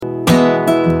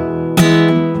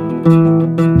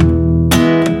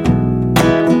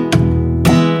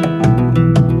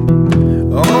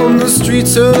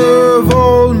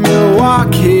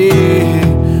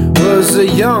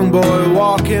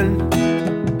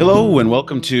Hello, and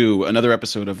welcome to another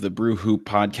episode of the Brew Hoop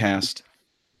podcast.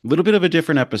 A little bit of a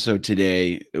different episode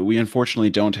today. We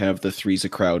unfortunately don't have the three's a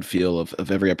crowd feel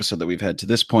of every episode that we've had to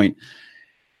this point.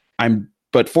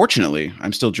 But fortunately,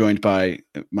 I'm still joined by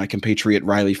my compatriot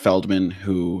Riley Feldman,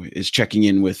 who is checking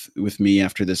in with me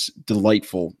after this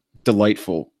delightful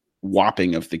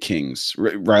whopping of the Kings.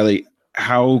 Riley,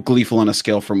 how gleeful on a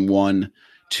scale from 1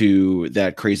 to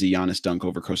that crazy Giannis dunk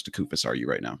over Kosta Koufos are you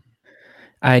right now?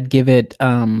 I'd give it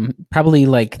probably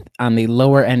like on the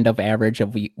lower end of average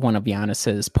of one of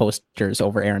Giannis's posters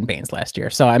over Aaron Baines last year.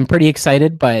 So I'm pretty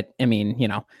excited, but I mean,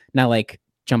 not like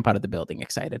jump out of the building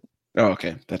excited. Oh,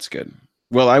 okay. That's good.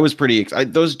 Well, I was pretty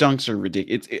excited. Those dunks are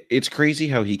ridiculous. It's crazy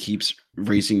how he keeps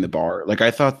raising the bar. Like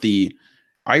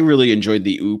I really enjoyed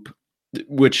the oop,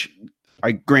 which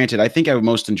I think I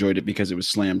most enjoyed it because it was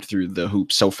slammed through the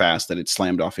hoop so fast that it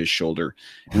slammed off his shoulder,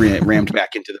 rammed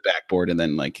back into the backboard, and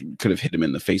then like could have hit him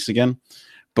in the face again.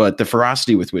 But the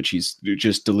ferocity with which he's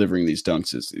just delivering these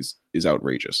dunks is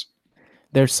outrageous.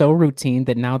 They're so routine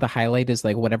that now the highlight is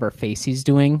like whatever face he's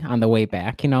doing on the way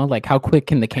back, like how quick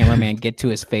can the cameraman get to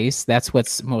his face? That's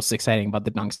what's most exciting about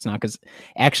the dunks now, because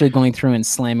actually going through and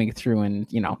slamming through and,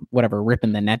 whatever,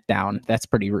 ripping the net down, that's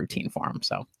pretty routine for him.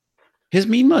 So his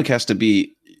mean mug has to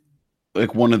be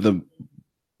like one of the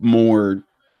more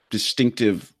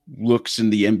distinctive looks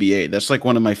in the NBA. That's like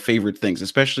one of my favorite things,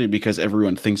 especially because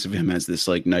everyone thinks of him as this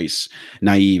like nice,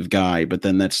 naive guy, but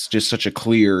then that's just such a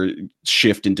clear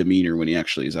shift in demeanor when he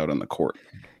actually is out on the court.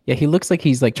 Yeah, he looks like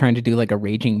he's like trying to do like a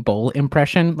Raging Bull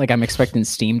impression. Like I'm expecting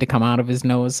steam to come out of his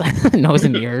nose, nose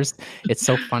and ears. It's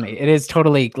so funny. It is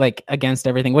totally like against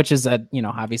everything, which is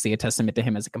obviously a testament to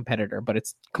him as a competitor, but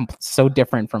it's so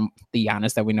different from the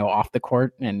Giannis that we know off the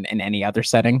court and in any other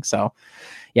setting. So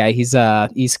yeah, he's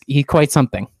quite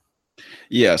something.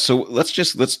 Yeah, so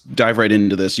let's dive right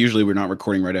into this. Usually we're not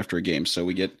recording right after a game, so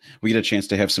we get a chance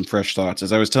to have some fresh thoughts.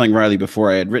 As I was telling Riley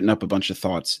before, I had written up a bunch of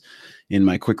thoughts in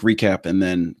my quick recap and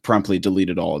then promptly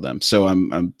deleted all of them. So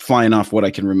I'm flying off what I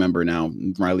can remember now.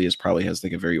 Riley probably has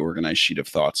like a very organized sheet of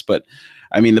thoughts. But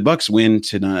I mean, the Bucks win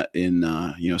tonight in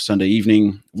Sunday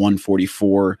evening,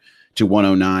 144 to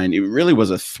 109. It really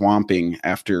was a thwomping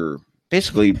after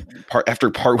basically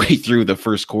partway through the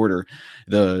first quarter.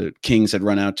 The Kings had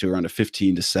run out to around a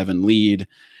 15-7 lead.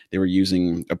 They were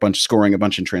scoring a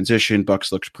bunch in transition.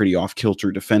 Bucks looked pretty off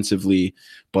kilter defensively.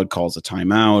 Bud calls a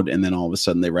timeout, and then all of a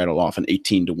sudden they rattle off an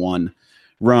 18-1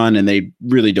 run, and they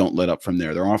really don't let up from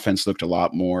there. Their offense looked a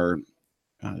lot more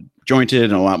jointed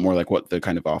and a lot more like what the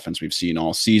kind of offense we've seen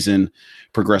all season,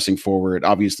 progressing forward.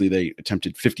 Obviously, they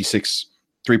attempted 56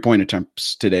 3-point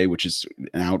attempts today, which is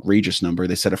an outrageous number.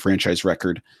 They set a franchise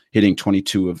record, hitting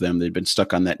 22 of them. They'd been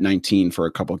stuck on that 19 for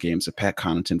a couple games. Pat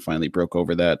Connaughton finally broke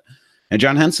over that. And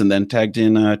John Henson then tagged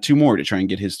in 2 more to try and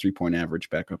get his 3-point average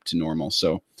back up to normal.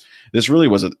 So this really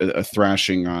was a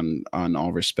thrashing on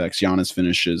all respects. Giannis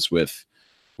finishes with,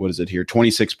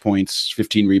 26 points,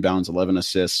 15 rebounds, 11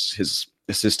 assists. His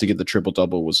assist to get the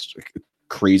triple-double was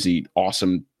crazy,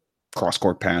 awesome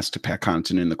cross-court pass to Pat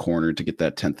Connaughton in the corner to get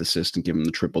that 10th assist and give him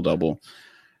the triple-double.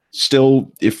 Still,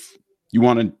 if you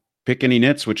want to pick any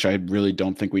nits, which I really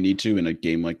don't think we need to in a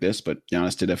game like this, but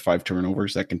Giannis did have 5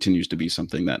 turnovers. That continues to be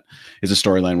something that is a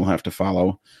storyline we'll have to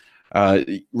follow.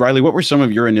 Riley, what were some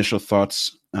of your initial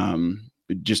thoughts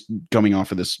just coming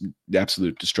off of this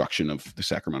absolute destruction of the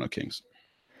Sacramento Kings?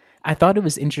 I thought it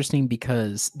was interesting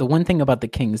because the one thing about the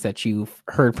Kings that you've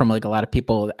heard from like a lot of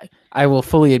people, I will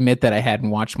fully admit that I hadn't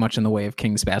watched much in the way of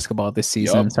Kings basketball this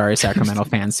season. Yep. Sorry, Sacramento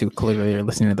fans who clearly are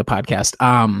listening to the podcast.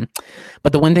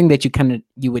 But the one thing that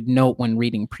you would note when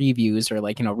reading previews or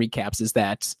recaps is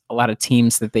that a lot of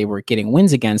teams that they were getting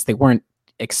wins against, they weren't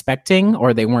expecting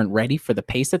or they weren't ready for the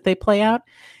pace that they play out.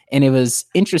 And it was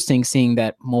interesting seeing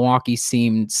that Milwaukee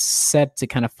seemed set to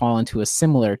kind of fall into a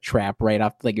similar trap right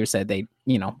off. Like you said, they,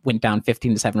 went down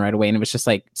 15-7 right away. And it was just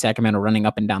like Sacramento running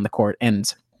up and down the court.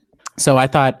 And so I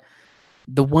thought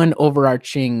the one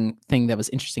overarching thing that was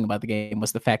interesting about the game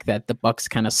was the fact that the Bucks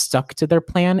kind of stuck to their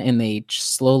plan and they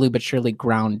slowly but surely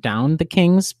ground down the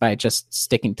Kings by just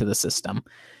sticking to the system.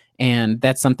 And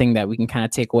that's something that we can kind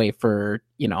of take away for,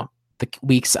 the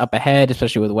weeks up ahead,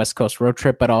 especially with the West Coast road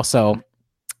trip, but also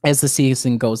as the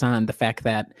season goes on, the fact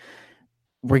that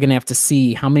we're going to have to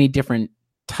see how many different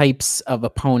types of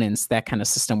opponents that kind of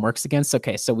system works against.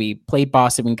 Okay, so we played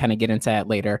Boston. We can kind of get into that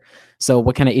later. So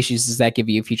what kind of issues does that give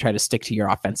you if you try to stick to your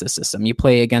offensive system? You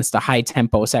play against a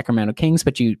high-tempo Sacramento Kings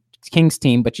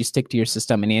team, but you stick to your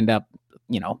system and you end up,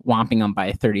 whomping them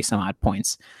by 30-some-odd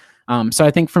points. So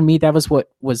I think for me, that was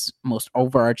what was most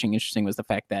overarching interesting was the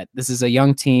fact that this is a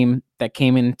young team that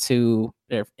came in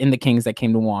the Kings that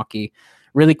came to Milwaukee,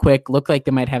 really quick, look like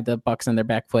they might have the Bucks on their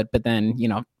back foot, but then,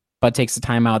 Bud takes the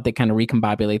timeout, they kind of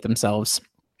recombobulate themselves,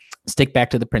 stick back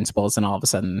to the principles, and all of a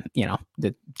sudden,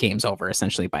 the game's over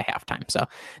essentially by halftime. So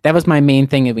that was my main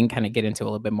thing, and we can kind of get into a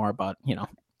little bit more about,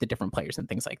 the different players and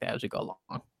things like that as we go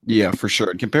along. Yeah, for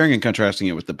sure. Comparing and contrasting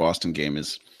it with the Boston game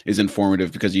is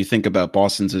informative, because you think about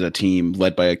Boston's as a team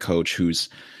led by a coach who's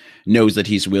knows that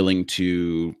he's willing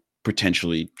to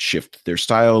potentially shift their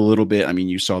style a little bit. I mean,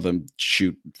 you saw them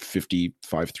shoot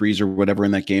 55 threes or whatever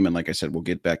in that game. And like I said, we'll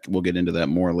get into that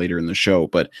more later in the show,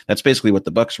 but that's basically what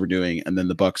the Bucks were doing. And then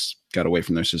the Bucks got away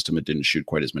from their system. It didn't shoot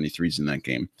quite as many threes in that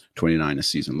game, 29, a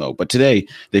season low. But today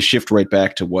they shift right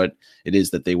back to what it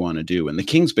is that they want to do. And the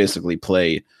Kings basically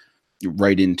play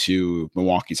right into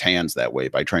Milwaukee's hands that way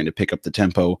by trying to pick up the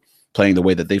tempo, playing the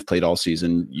way that they've played all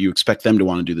season. You expect them to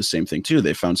want to do the same thing too.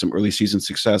 They found some early season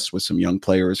success with some young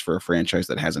players for a franchise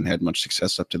that hasn't had much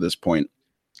success up to this point.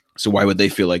 So why would they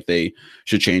feel like they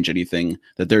should change anything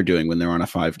that they're doing when they're on a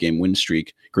 5-game win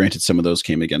streak? Granted, some of those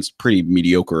came against pretty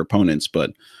mediocre opponents,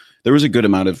 but there was a good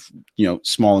amount of,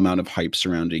 small amount of hype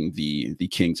surrounding the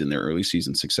Kings and their early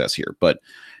season success here. But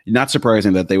not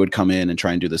surprising that they would come in and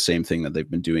try and do the same thing that they've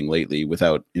been doing lately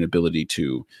without an ability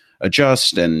to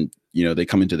adjust. And they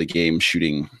come into the game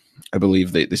shooting, I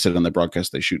believe they said on the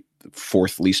broadcast, they shoot the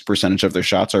 4th least percentage of their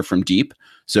shots are from deep.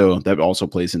 So that also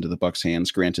plays into the Bucks'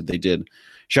 hands. Granted, they did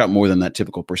shot more than that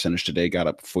typical percentage today,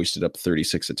 foisted up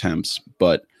 36 attempts,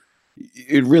 but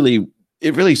it really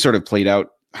sort of played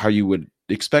out how you would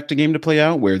expect a game to play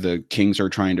out, where the Kings are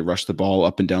trying to rush the ball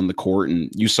up and down the court. And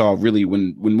you saw really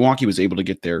when Milwaukee was able to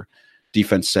get their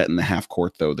defense set in the half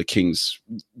court, though, the Kings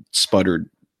sputtered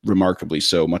remarkably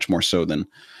so, much more so than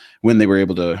when they were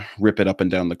able to rip it up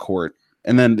and down the court.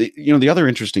 And then, the other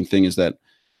interesting thing is that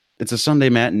it's a Sunday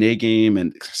matinee game,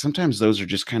 and sometimes those are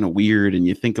just kind of weird. And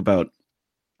you think about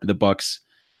the Bucks.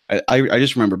 I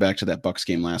just remember back to that Bucks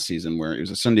game last season where it was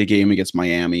a Sunday game against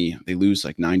Miami. They lose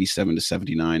like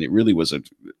 97-79. It really was a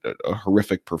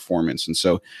horrific performance. And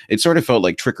so it sort of felt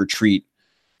like trick or treat,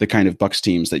 the kind of Bucks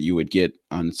teams that you would get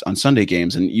on Sunday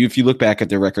games. And if you look back at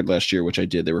their record last year, which I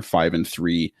did, they were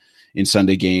 5-3 in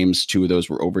Sunday games. 2 of those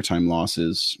were overtime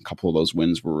losses. A couple of those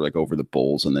wins were like over the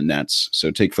Bulls and the Nets. So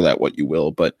take for that what you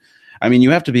will. But I mean,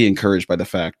 you have to be encouraged by the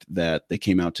fact that they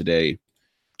came out today,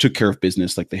 took care of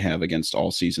business like they have against all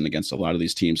season against a lot of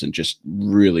these teams, and just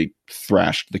really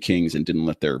thrashed the Kings and didn't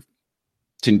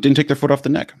take their foot off the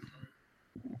neck.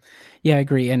 Yeah, I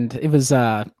agree. And it was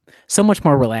so much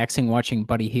more relaxing watching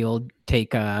Buddy Hield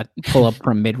take a pull up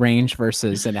from mid range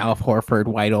versus an Al Horford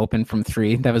wide open from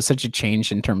 3. That was such a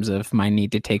change in terms of my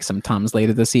need to take some Tums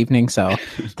later this evening. So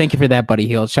thank you for that, Buddy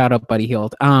Hield. Shout out Buddy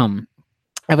Hield. I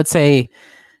would say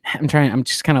I'm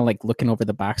just kind of like looking over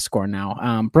the box score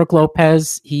now. Brook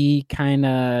Lopez,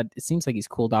 it seems like he's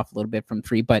cooled off a little bit from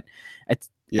 3, but I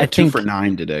 2 think, for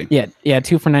 9 today. Yeah,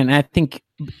 2 for 9. I think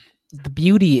the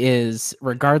beauty is,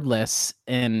 regardless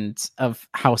of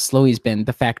how slow he's been,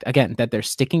 the fact, again, that they're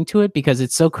sticking to it, because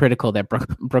it's so critical that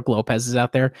Brook Lopez is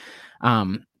out there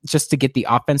just to get the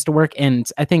offense to work. And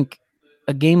I think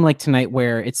a game like tonight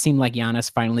where it seemed like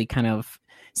Giannis finally kind of,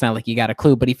 it's not like you got a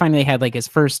clue, but he finally had like his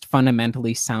first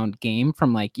fundamentally sound game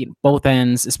from like both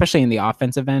ends, especially in the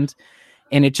offensive end.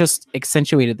 And it just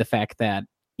accentuated the fact that,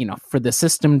 for the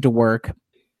system to work,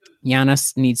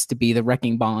 Giannis needs to be the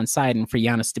wrecking ball inside. And for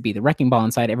Giannis to be the wrecking ball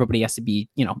inside, everybody has to be,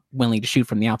 willing to shoot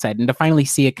from the outside. And to finally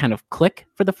see it kind of click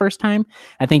for the first time,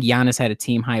 I think Giannis had a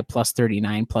team high plus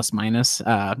 39 plus minus,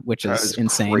 which is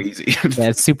insane. Crazy.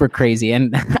 That's super crazy.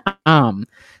 And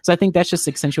so I think that just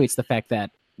accentuates the fact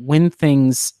that when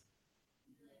things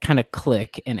kind of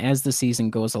click, and as the season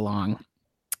goes along,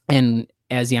 and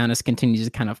as Giannis continues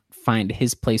to kind of find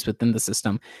his place within the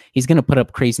system, he's going to put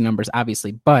up crazy numbers,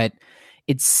 obviously, but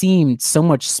it seemed so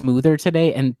much smoother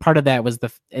today. And part of that was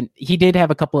and he did have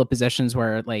a couple of possessions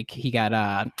where like he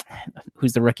got,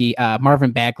 who's the rookie?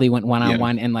 Marvin Bagley went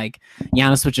one-on-one, and like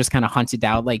Giannis was just kind of hunted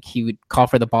out. Like he would call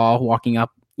for the ball walking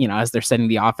up, as they're setting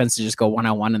the offense to just go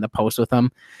one-on-one in the post with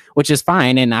him, which is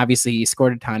fine. And obviously he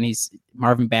scored a ton.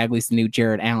 Marvin Bagley's the new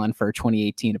Jared Allen for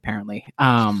 2018, apparently.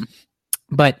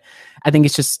 But I think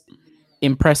it's just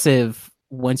impressive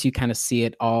once you kind of see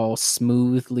it all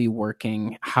smoothly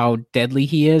working, how deadly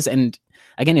he is. And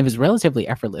again, it was relatively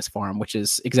effortless for him, which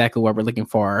is exactly what we're looking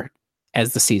for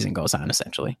as the season goes on,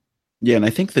 essentially. Yeah, and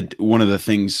I think that one of the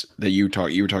things that you were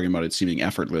talking about, it seeming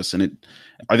effortless, and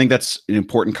I think that's an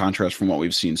important contrast from what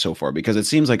we've seen so far, because it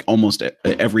seems like almost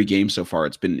every game so far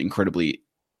it's been incredibly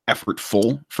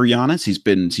effortful for Giannis.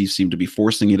 He seemed to be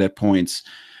forcing it at points,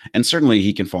 and certainly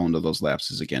he can fall into those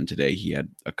lapses again today. He had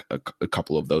a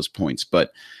couple of those points,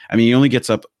 but I mean, he only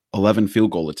gets up 11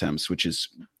 field goal attempts, which is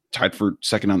tied for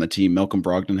second on the team. Malcolm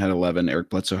Brogdon had 11. Eric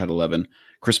Bledsoe had 11.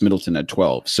 Chris Middleton had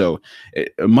 12. So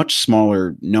a much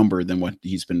smaller number than what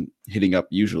he's been hitting up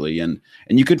usually. And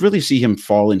you could really see him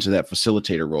fall into that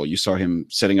facilitator role. You saw him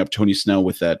setting up Tony Snell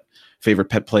with that favorite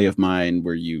pet play of mine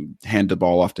where you hand the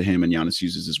ball off to him and Giannis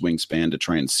uses his wingspan to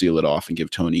try and seal it off and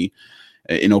give Tony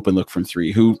an open look from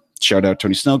three, who, shout out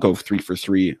Tony Snell, go 3 for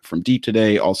 3 from deep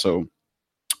today. Also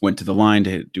went to the line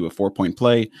to do a 4-point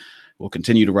play. We'll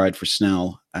continue to ride for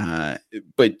Snell.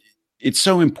 But it's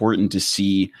so important to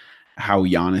see how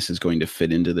Giannis is going to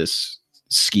fit into this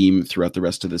scheme throughout the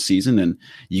rest of the season. And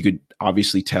you could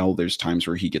obviously tell there's times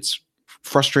where he gets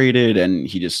frustrated and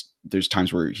there's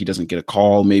times where he doesn't get a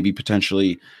call, maybe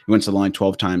potentially. He went to the line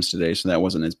 12 times today, so that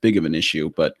wasn't as big of an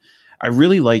issue. But I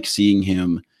really like seeing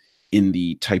him in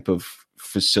the type of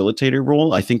facilitator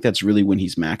role. I think that's really when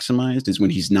he's maximized, is when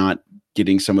he's not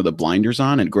getting some of the blinders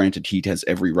on. And granted, he has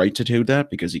every right to do that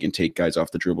because he can take guys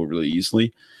off the dribble really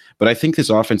easily. But I think this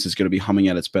offense is going to be humming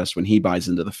at its best when he buys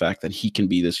into the fact that he can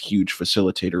be this huge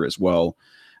facilitator as well,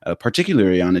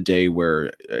 particularly on a day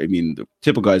where, I mean, the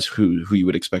typical guys who you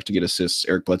would expect to get assists,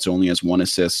 Eric Bledsoe only has 1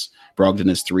 assist, Brogdon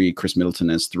has 3, Chris Middleton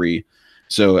has 3.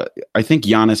 So I think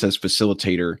Giannis as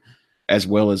facilitator, as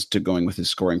well as to going with his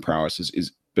scoring prowess,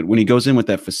 is but when he goes in with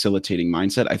that facilitating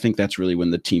mindset, I think that's really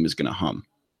when the team is going to hum.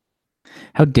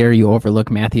 How dare you overlook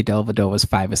Matthew Dellavedova's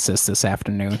 5 assists this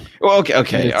afternoon? Well,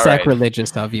 okay, it's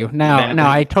sacrilegious of you. That's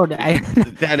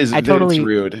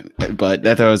rude, but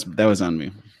that was on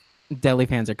me. Delhi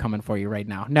fans are coming for you right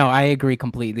now. No, I agree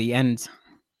completely, and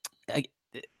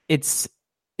it's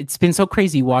been so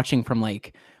crazy watching from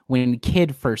like when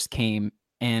Kidd first came,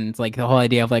 and like the whole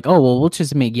idea of like, oh well, we'll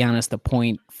just make Giannis the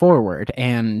point forward,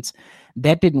 and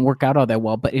that didn't work out all that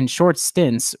well. But in short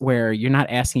stints where you're not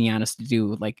asking Giannis to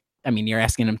do like, I mean, you're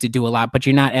asking him to do a lot, but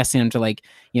you're not asking him to like,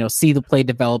 see the play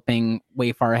developing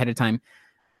way far ahead of time.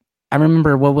 I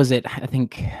remember, what was it? I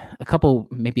think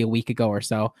maybe a week ago or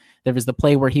so, there was the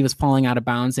play where he was falling out of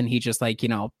bounds and he just like,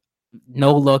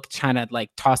 no look, trying to like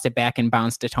toss it back and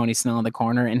bounce to Tony Snell in the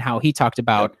corner, and how he talked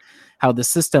about how the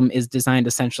system is designed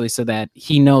essentially so that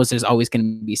he knows there's always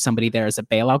going to be somebody there as a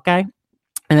bailout guy.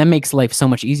 And that makes life so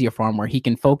much easier for him, where he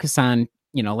can focus on,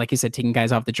 like you said, taking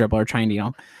guys off the dribble or trying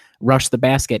to, rush the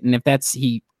basket. And if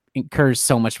he incurs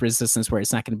so much resistance where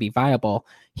it's not going to be viable,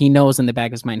 he knows in the back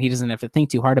of his mind, he doesn't have to think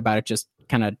too hard about it. Just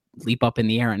kind of leap up in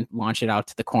the air and launch it out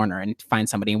to the corner and find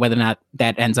somebody. And whether or not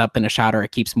that ends up in a shot or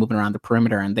it keeps moving around the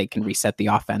perimeter and they can reset the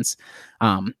offense.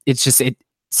 It's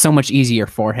so much easier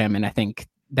for him. And I think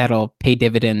that'll pay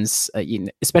dividends,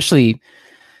 especially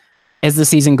as the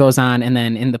season goes on, and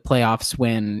then in the playoffs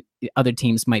when other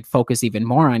teams might focus even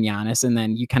more on Giannis, and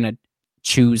then you kind of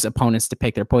choose opponents to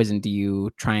pick their poison. Do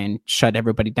you try and shut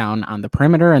everybody down on the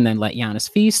perimeter and then let Giannis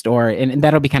feast? And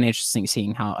that'll be kind of interesting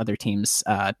seeing how other teams,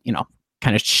 kind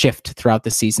of shift throughout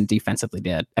the season defensively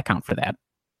to account for that.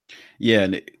 Yeah,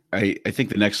 and I think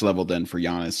the next level then for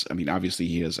Giannis, I mean, obviously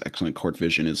he has excellent court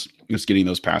vision, is getting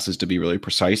those passes to be really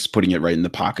precise, putting it right in the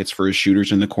pockets for his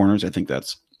shooters in the corners. I think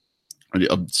that's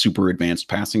a super advanced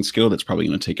passing skill that's probably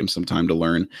going to take him some time to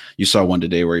learn. You saw one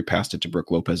today where he passed it to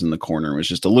Brook Lopez in the corner. It was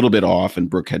just a little bit off, and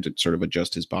Brook had to sort of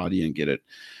adjust his body and get it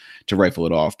to rifle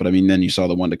it off. But I mean, then you saw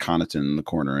the one to Connaughton in the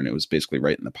corner, and it was basically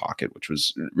right in the pocket, which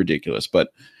was ridiculous.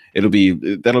 But that'll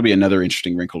be another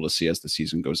interesting wrinkle to see as the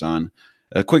season goes on.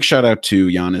 A quick shout out to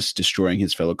Giannis destroying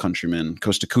his fellow countryman,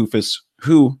 Kosta Koufos,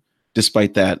 who,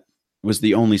 despite that, was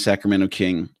the only Sacramento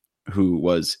King who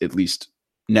was at least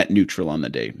net neutral on the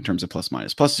day in terms of plus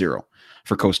minus. +0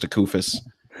 for Kosta Koufos.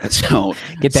 That's how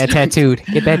get that tattooed.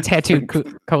 Get that tattooed,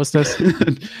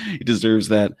 Kostas. He deserves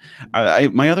that.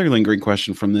 My other lingering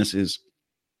question from this is,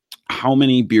 how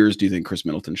many beers do you think Chris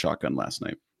Middleton shotgunned last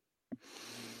night?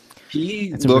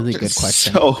 That's looked a really good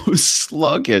question. So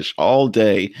sluggish all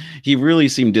day. He really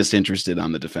seemed disinterested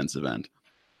on the defensive end.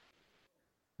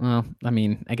 Well, I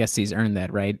mean, I guess he's earned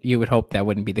that, right? You would hope that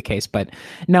wouldn't be the case, but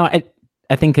no,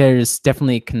 I think there's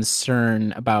definitely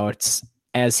concern about,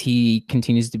 as he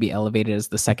continues to be elevated as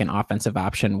the second offensive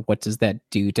option, what does that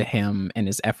do to him and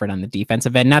his effort on the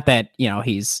defensive end? Not that,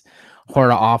 he's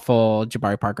horror awful,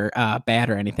 Jabari Parker bad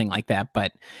or anything like that,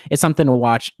 but it's something to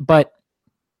watch. But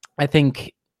I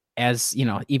think, as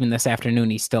even this afternoon,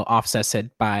 he's still offsetted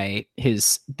by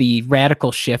the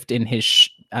radical shift in his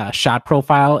shot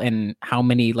profile and how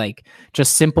many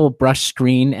just simple brush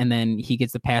screen and then he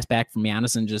gets the pass back from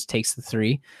Giannis and just takes the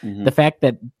 3. Mm-hmm. The fact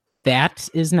that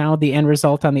is now the end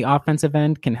result on the offensive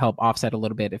end can help offset a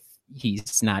little bit if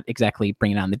he's not exactly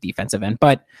bringing on the defensive end.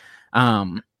 But I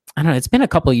don't know, it's been a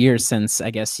couple of years since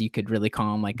I guess you could really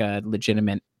call him like a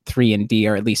legitimate 3 and D,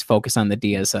 or at least focus on the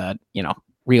D as a,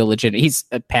 real legit. He's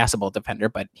a passable defender,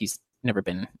 but he's never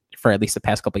been, for at least the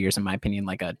past couple of years, in my opinion,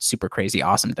 like a super crazy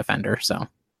awesome defender. So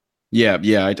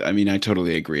Yeah. I mean, I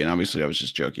totally agree. And obviously, I was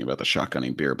just joking about the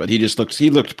shotgunning beer, but he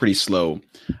looked pretty slow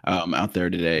out there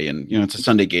today. And it's a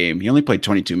Sunday game. He only played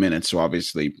 22 minutes, so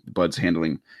obviously, Bud's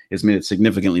handling his minutes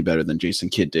significantly better than Jason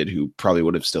Kidd did, who probably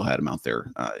would have still had him out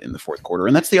there in the fourth quarter.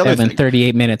 And that's the other thing.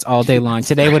 38 minutes all day long.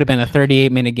 Today would have been a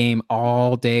 38-minute game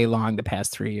all day long the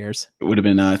past 3 years. It would have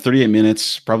been 38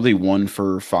 minutes, probably 1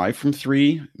 for 5 from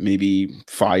 3, maybe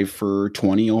 5 for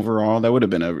 20 overall. That would have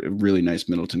been a really nice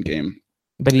Middleton game.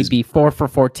 But he'd be 4 for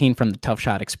 14 from the Tough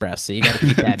Shot Express, so you got to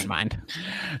keep that in mind.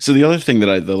 So the other thing that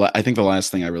I think the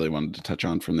last thing I really wanted to touch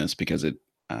on from this, because it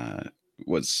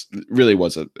was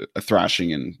a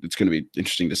thrashing, and it's going to be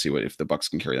interesting to see if the Bucks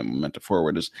can carry that momentum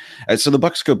forward. So the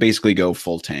Bucks go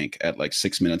full tank at like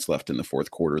 6 minutes left in the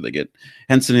fourth quarter. They get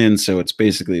Henson in, so it's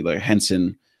basically like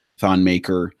Henson, Thon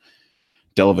Maker,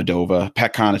 Dellavedova,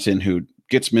 Pat Connaughton, who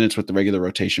gets minutes with the regular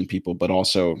rotation people, but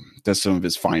also does some of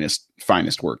his finest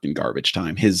work in garbage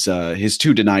time. His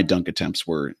 2 denied dunk attempts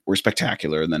were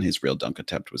spectacular, and then his real dunk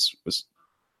attempt was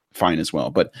fine as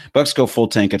well. But Bucks go full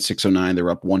tank at 6:09. They're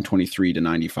up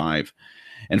 123-95,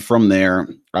 and from there,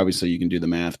 obviously you can do the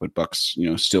math, but Bucks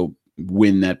still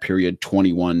win that period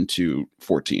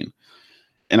 21-14.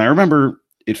 And I remember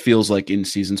it feels like in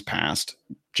seasons past,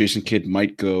 Jason Kidd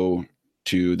might go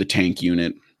to the tank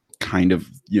unit, kind of,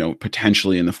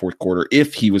 potentially in the fourth quarter,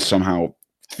 if he was somehow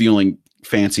feeling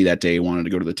fancy that day, wanted to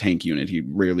go to the tank unit. He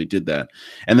rarely did that.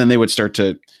 And then the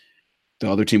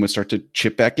other team would start to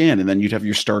chip back in, and then you'd have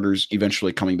your starters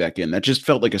eventually coming back in. That just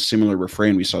felt like a similar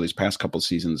refrain we saw these past couple of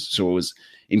seasons. So it was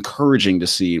encouraging to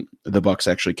see the Bucks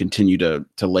actually continue to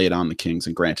lay it on the Kings.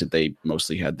 And granted, they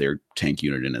mostly had their tank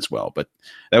unit in as well, but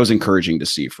that was encouraging to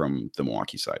see from the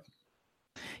Milwaukee side.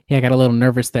 Yeah, I got a little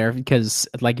nervous there because,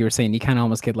 like you were saying, you kind of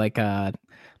almost get like a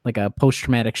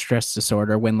post-traumatic stress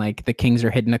disorder when like the Kings are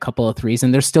hitting a couple of threes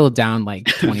and they're still down like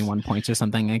 21 points or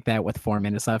something like that with 4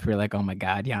 minutes left. You're like, oh my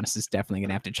God, Giannis is definitely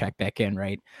gonna have to check back in,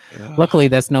 right? Yeah. Luckily,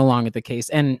 that's no longer the case.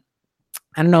 And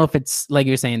I don't know if it's like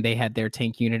you're saying they had their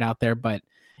tank unit out there, and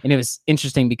it was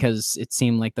interesting because it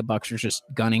seemed like the Bucks were just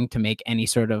gunning to make any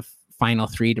sort of final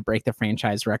 3 to break the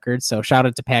franchise record. So shout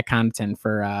out to Pat Connaughton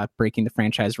for breaking the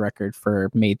franchise record for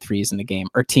made threes in the game,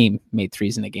 or team made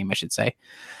threes in the game, I should say.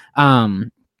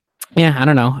 Yeah, I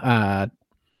don't know.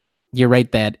 You're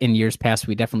right that in years past,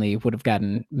 we definitely would have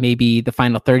gotten maybe the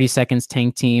final 30 seconds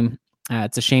tank team.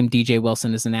 It's a shame DJ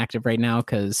Wilson isn't active right now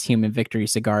because human victory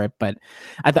cigar it, but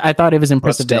I thought it was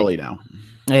impressive. It's Delhi now.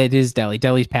 It is Delhi.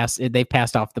 They've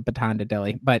passed off the baton to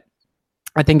Delhi, but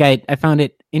I think I found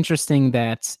it interesting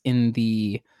that in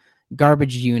the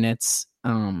garbage units,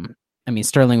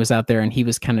 Sterling was out there and he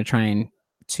was kind of trying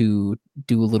to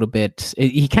do a little bit.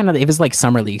 It was like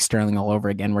summer league Sterling all over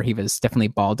again, where he was definitely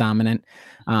ball dominant.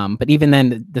 But even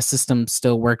then, the system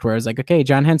still worked where it was like, okay,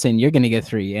 John Henson, you're going to get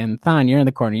 3, and Thon, you're in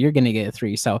the corner, you're going to get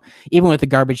 3. So even with the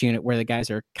garbage unit where the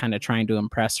guys are kind of trying to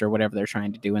impress or whatever they're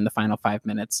trying to do in the final 5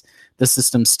 minutes, the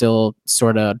system still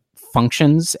sort of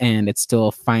functions and it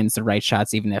still finds the right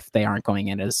shots, even if they aren't going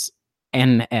in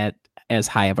at as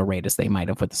high of a rate as they might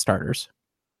have with the starters.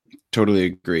 Totally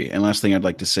agree. And last thing I'd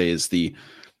like to say is the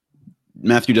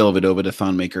Matthew Dellavedova to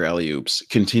Thon Maker alley-oops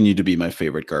continue to be my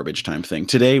favorite garbage time thing.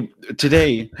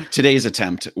 Today's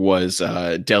attempt was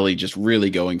Delly just really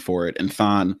going for it, and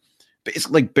Thon it's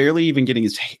like barely even getting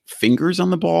his fingers on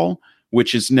the ball,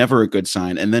 which is never a good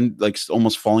sign. And then like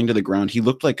almost falling to the ground. He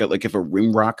looked like if a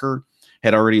rim rocker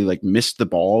had already like missed the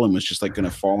ball and was just like going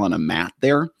to fall on a mat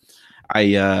there.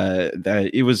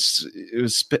 It was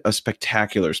a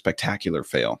spectacular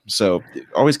fail. So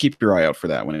always keep your eye out for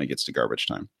that when it gets to garbage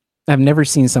time. I've never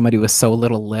seen somebody with so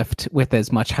little lift with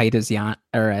as much height as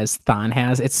as Thon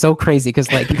has. It's so crazy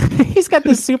because like he's got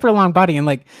this super long body and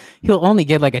like he'll only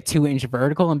get like a 2-inch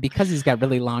vertical, and because he's got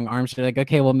really long arms, you're like,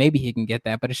 okay, well maybe he can get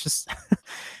that, but it's just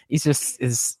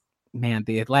man,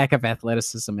 the lack of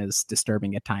athleticism is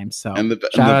disturbing at times. So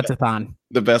shout out to Thon.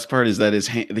 The best part is that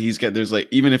there's like,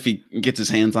 even if he gets his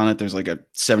hands on it, there's like a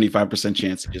 75%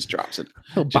 chance he just drops it.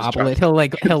 He'll bobble it.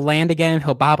 He'll land again.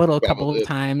 He'll bobble it a couple of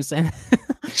times and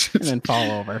then fall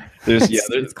over.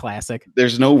 It's classic.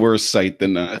 There's no worse sight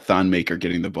than Thon Maker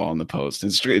getting the ball in the post.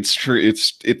 It's true.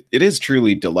 It is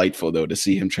truly delightful though to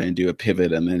see him try and do a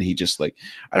pivot, and then he just like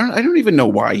I don't even know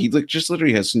why he like just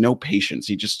literally has no patience.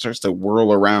 He just starts to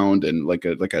whirl around and like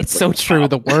a. It's so true.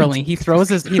 The whirling. He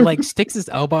like sticks his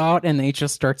elbow out and they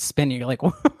just start spinning. You're like,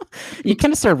 you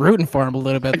kind of start rooting for him a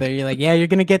little bit there. You're like, yeah, you're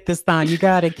gonna get this, Thon. You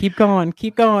got it. Keep going.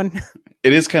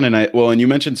 It is kind of nice. Well, and you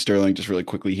mentioned Sterling just really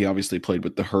quickly. He obviously played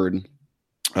with the Herd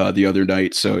the other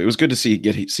night, so it was good to see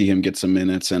him get some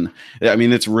minutes. And I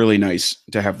mean, it's really nice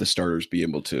to have the starters be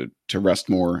able to rest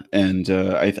more. And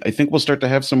I think we'll start to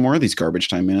have some more of these garbage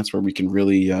time minutes where we can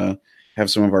really have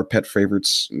some of our pet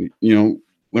favorites, learn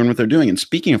what they're doing. And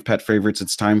speaking of pet favorites,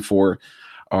 it's time for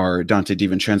our Donte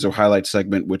DiVincenzo highlight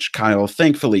segment, which Kyle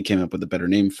thankfully came up with a better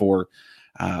name for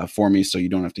me, so you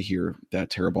don't have to hear that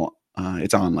terrible.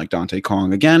 It's on like Dante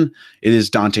Kong again. It is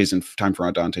time for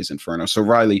Dante's Inferno. So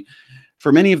Riley,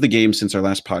 for many of the games since our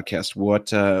last podcast,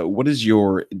 what is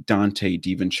your Donte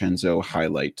DiVincenzo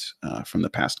highlight from the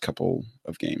past couple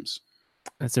of games?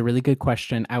 That's a really good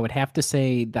question. I would have to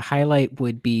say the highlight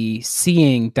would be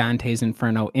seeing Dante's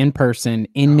Inferno in person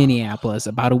in Minneapolis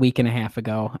about a week and a half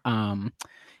ago.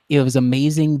 It was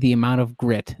amazing the amount of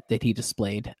grit that he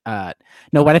displayed. No,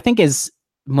 what I think is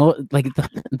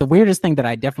the weirdest thing that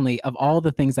I definitely, of all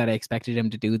the things that I expected him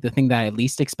to do, the thing that I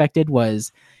least expected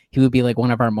was he would be like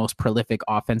one of our most prolific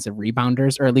offensive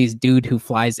rebounders, or at least dude who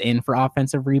flies in for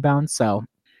offensive rebounds. So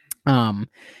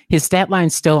his stat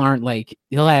lines still aren't like,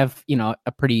 he'll have,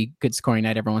 a pretty good scoring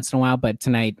night every once in a while, but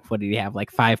tonight, what did he have?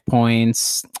 Like 5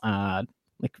 points,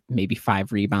 like maybe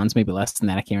 5 rebounds, maybe less than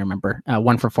that. I can't remember.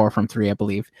 1 for 4 from 3, I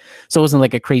believe. So it wasn't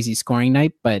like a crazy scoring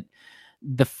night, but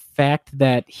the fact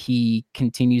that he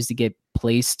continues to get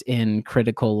placed in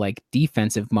critical like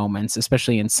defensive moments,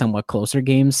 especially in somewhat closer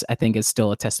games, I think is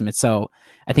still a testament. So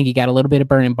I think he got a little bit of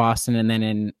burn in Boston, and then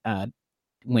in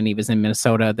when he was in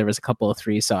Minnesota, there was a couple of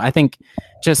threes. So I think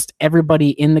just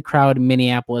everybody in the crowd in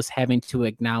Minneapolis having to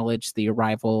acknowledge the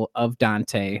arrival of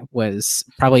Donte was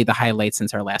probably the highlight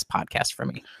since our last podcast for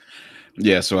me.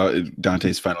 Yeah, so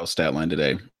Dante's final stat line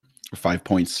today: 5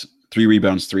 points, 3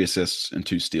 rebounds, 3 assists, and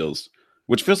 2 steals,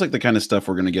 which feels like the kind of stuff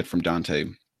we're going to get from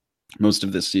Donte most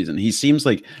of this season. He seems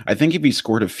like, I think if he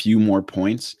scored a few more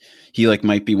points, he like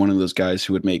might be one of those guys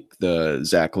who would make the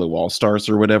Zach Lowe All-Stars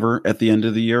or whatever at the end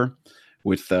of the year.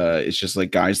 With it's just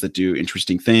like guys that do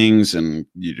interesting things and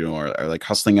are like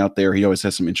hustling out there. He always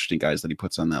has some interesting guys that he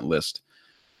puts on that list.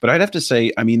 But I'd have to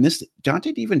say, I mean, this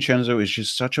Donte DiVincenzo is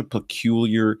just such a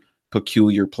peculiar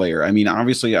player. I mean,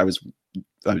 obviously,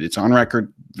 it's on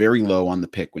record very low on the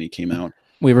pick when he came out.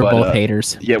 We were both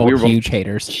haters. Yeah, we were huge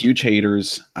haters. Huge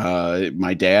haters.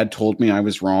 My dad told me I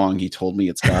was wrong. He told me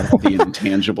it's got all the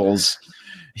intangibles.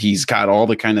 He's got all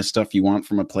the kind of stuff you want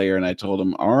from a player. And I told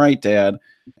him, all right, Dad.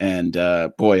 And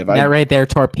boy, if that right there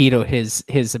torpedo his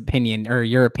opinion, or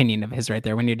your opinion of his right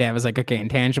there. When your dad was like, okay,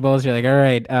 intangibles, you're like, all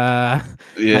right,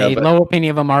 my low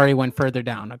opinion of him already went further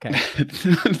down. Okay.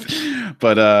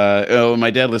 But my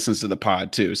dad listens to the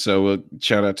pod too, so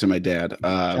shout out to my dad.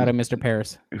 Shout out Mr.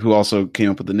 Paris, who also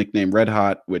came up with the nickname Red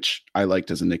Hot, which I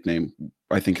liked as a nickname.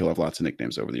 I think he'll have lots of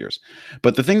nicknames over the years.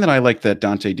 But the thing that I like that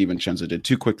Donte DiVincenzo did,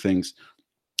 2 quick things.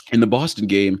 In the Boston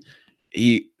game,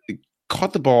 he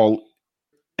caught the ball.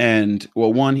 And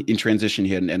well, one in transition,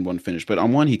 he had an N1 finish, but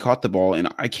on one, he caught the ball, and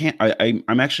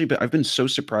I've been so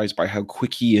surprised by how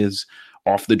quick he is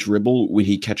off the dribble when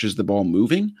he catches the ball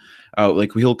moving.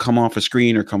 Like he'll come off a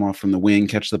screen or come off from the wing,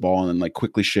 catch the ball, and then like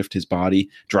quickly shift his body,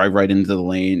 drive right into the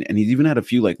lane. And he's even had a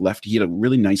few like he had a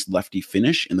really nice lefty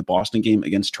finish in the Boston game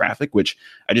against Traffic, which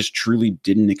I just truly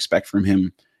didn't expect from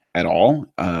him at all.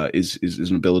 Is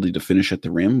an ability to finish at the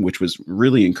rim, which was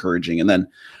really encouraging. And then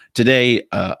today,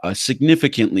 a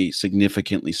significantly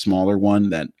smaller one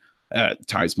that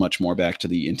ties much more back to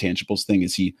the intangibles thing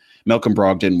is Malcolm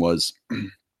Brogdon was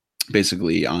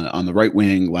basically on the right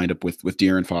wing, lined up with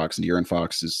De'Aaron Fox, and De'Aaron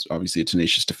Fox is obviously a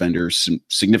tenacious defender,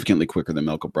 significantly quicker than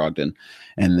Malcolm Brogdon.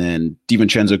 And then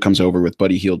DiVincenzo comes over with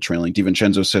Buddy Hield trailing.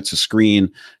 DiVincenzo sets a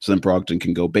screen so then Brogdon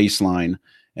can go baseline.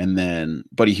 And then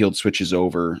Buddy Hield switches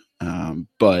over,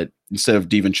 but instead of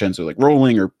DiVincenzo like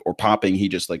rolling or popping, he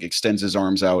just like extends his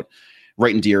arms out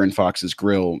right in De'Aaron Fox's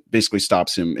grill, basically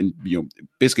stops him and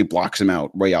basically blocks him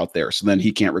out right out there. So then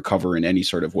he can't recover in any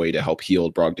sort of way to help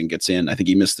Hield. Brogdon gets in. I think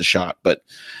he missed the shot, but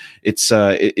it's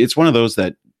one of those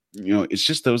that it's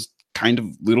just those kind of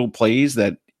little plays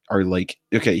that are like,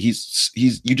 okay, he's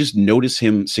you just notice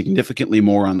him significantly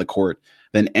more on the court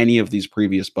than any of these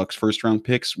previous Bucks first round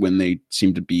picks when they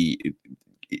seem to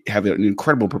have an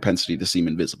incredible propensity to seem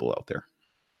invisible out there.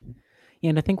 Yeah,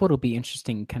 and I think what'll be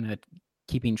interesting kind of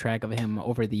keeping track of him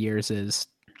over the years is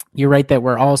you're right that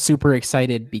we're all super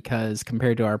excited because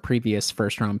compared to our previous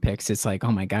first round picks, it's like,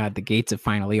 oh my God, the gates have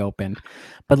finally opened.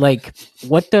 But like,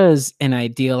 what does an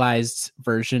idealized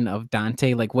version of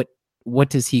Donte, like what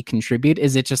does he contribute?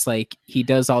 Is it just like he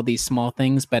does all these small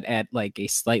things, but at like a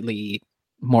slightly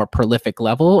more prolific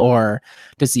level, or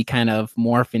does he kind of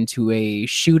morph into a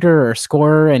shooter or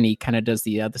scorer and he kind of does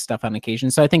the other stuff on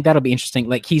occasion? So I think that'll be interesting.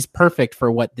 Like, he's perfect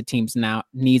for what the team's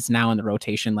needs now in the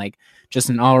rotation, like just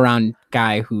an all-around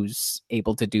guy who's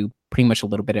able to do pretty much a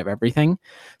little bit of everything.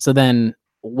 So then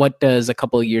what does a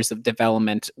couple of years of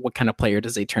development, what kind of player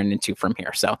does he turn into from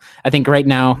here? So I think right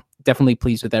now, definitely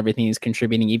pleased with everything he's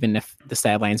contributing, even if the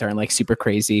stat lines aren't like super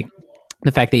crazy.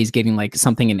 The fact that he's getting like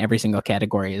something in every single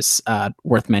category is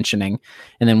worth mentioning.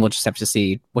 And then we'll just have to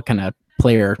see what kind of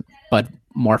player Bud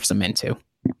morphs him into.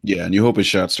 Yeah, and you hope his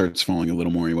shot starts falling a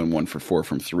little more. He went 1 for 4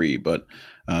 from 3, but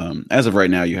as of right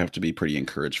now, you have to be pretty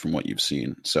encouraged from what you've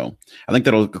seen. So I think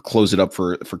that'll close it up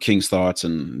for King's Thoughts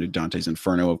and Dante's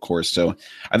Inferno, of course. So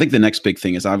I think the next big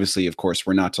thing is obviously, of course,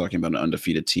 we're not talking about an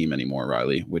undefeated team anymore,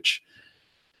 Riley, which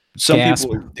some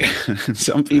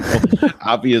people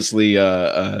obviously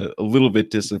a little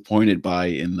bit disappointed by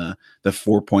in the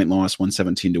 4-point loss,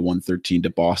 117 to 113 to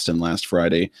Boston last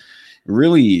Friday.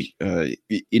 Really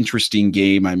interesting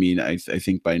game. I mean, I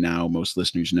think by now most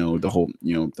listeners know the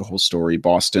whole story.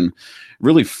 Boston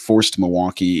really forced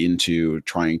Milwaukee into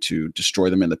trying to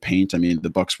destroy them in the paint. I mean, the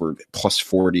Bucks were plus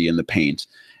 40 in the paint,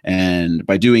 and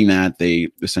by doing that, they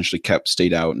essentially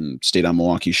stayed out and stayed on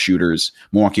Milwaukee's shooters.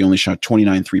 Milwaukee only shot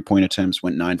 29 3-point attempts,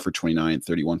 went 9 for 29,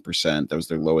 31%. That was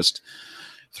their lowest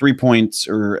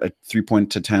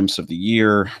 3-point attempts of the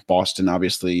year. Boston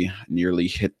obviously nearly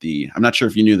hit I'm not sure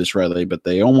if you knew this, Riley, but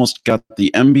they almost got the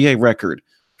NBA record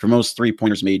for most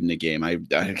 3-pointers made in a game. I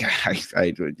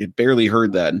barely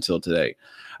heard that until today.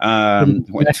 Went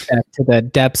back to the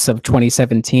depths of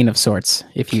 2017 of sorts,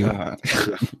 if you.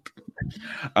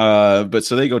 But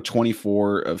so they go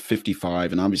 24 of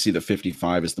 55, and obviously the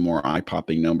 55 is the more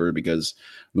eye-popping number because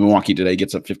Milwaukee today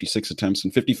gets up 56 attempts,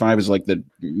 and 55 is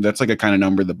that's like a kind of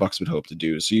number the Bucks would hope to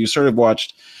do. So you sort of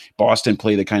watched Boston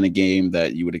play the kind of game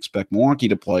that you would expect Milwaukee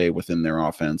to play within their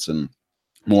offense, and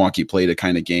Milwaukee played a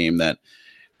kind of game that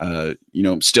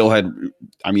still had,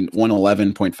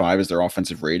 111.5 is their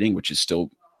offensive rating, which is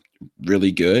still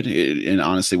really good. And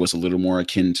honestly was a little more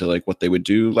akin to like what they would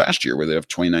do last year, where they have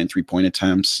 29 3-point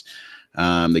attempts.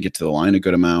 They get to the line a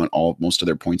good amount. Most of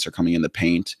their points are coming in the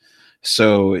paint.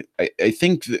 So I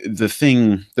think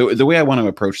the way I want to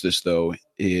approach this though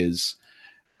is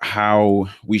how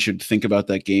we should think about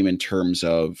that game in terms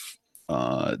of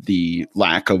the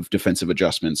lack of defensive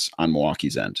adjustments on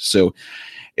Milwaukee's end. So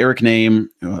Eric Nehm,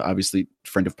 obviously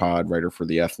friend of pod, writer for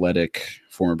The Athletic,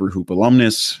 former Brew Hoop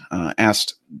alumnus,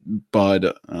 asked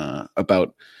Bud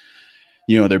about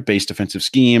their base defensive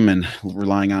scheme and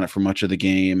relying on it for much of the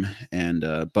game. And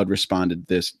Bud responded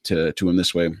to him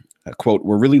this way, quote,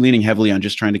 "We're really leaning heavily on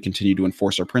just trying to continue to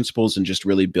enforce our principles and just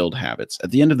really build habits.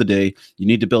 At the end of the day, you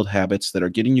need to build habits that are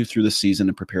getting you through the season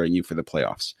and preparing you for the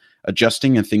playoffs.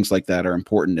 Adjusting and things like that are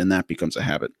important, and that becomes a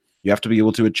habit. You have to be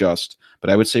able to adjust,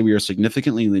 but I would say we are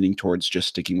significantly leaning towards just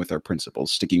sticking with our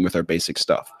principles, sticking with our basic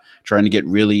stuff, trying to get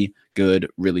really good,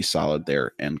 really solid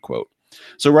there," end quote.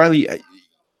 So Riley,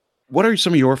 what are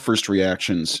some of your first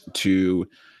reactions to,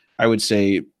 I would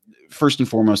say, first and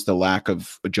foremost, the lack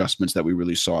of adjustments that we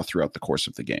really saw throughout the course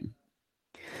of the game?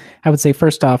 I would say,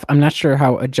 first off, I'm not sure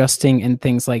how adjusting and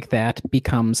things like that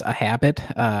becomes a habit.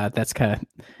 That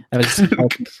was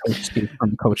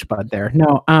from Coach Bud there.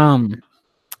 No,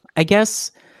 I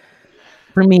guess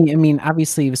for me, I mean,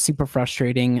 obviously it was super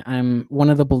frustrating. I'm one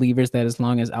of the believers that as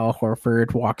long as Al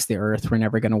Horford walks the earth, we're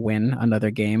never going to win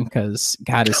another game because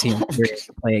God is he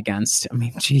to play against. I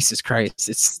mean, Jesus Christ,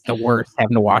 it's the worst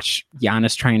having to watch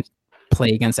Giannis try and play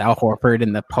against Al Horford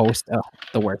in the post. Oh,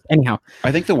 the worst. Anyhow,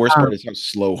 I think the worst part is how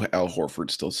slow Al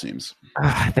Horford still seems.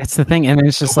 That's the thing. And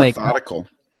it's just so like methodical.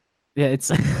 Yeah,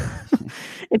 it's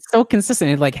it's so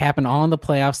consistent. It like happened all in the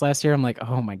playoffs last year. I'm like,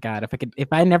 oh my God, if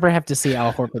I never have to see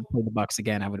Al Horford play the Bucks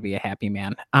again, I would be a happy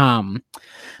man.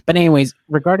 But anyways,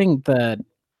 regarding the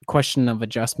question of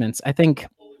adjustments, I think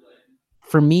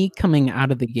for me coming out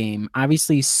of the game,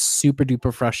 obviously super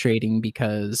duper frustrating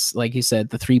because, like you said,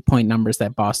 the 3-point numbers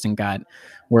that Boston got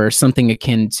were something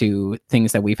akin to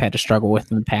things that we've had to struggle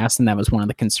with in the past. And that was one of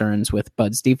the concerns with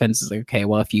Bud's defense is like, okay,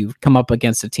 well, if you come up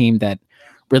against a team that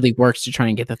really works to try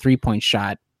and get the 3-point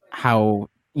shot, how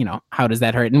does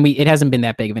that hurt? And it hasn't been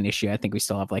that big of an issue. I think we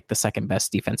still have like the second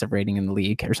best defensive rating in the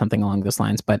league or something along those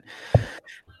lines, but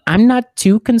I'm not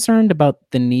too concerned about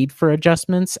the need for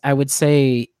adjustments. I would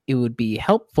say it would be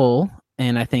helpful.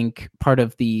 And I think part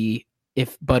of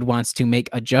if Bud wants to make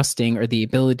adjusting or the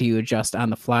ability to adjust on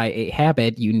the fly a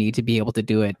habit, you need to be able to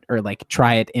do it or like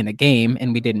try it in a game.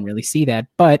 And we didn't really see that.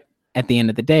 But at the end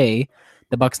of the day,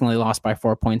 the Bucks only lost by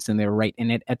 4 points and they were right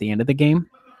in it at the end of the game.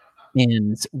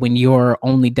 And when you're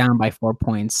only down by 4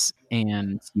 points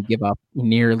and you give up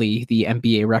nearly the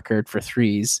NBA record for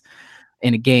threes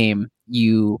in a game,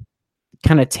 you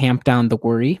kind of tamp down the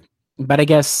worry. But I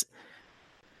guess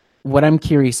what I'm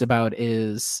curious about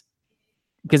is,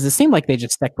 because it seemed like they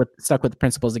just stuck with the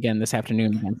principles again this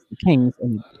afternoon against the Kings,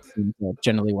 and it seems to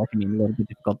generally work. I mean, a little bit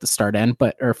difficult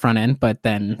to front end, but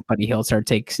then Buddy Hield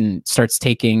starts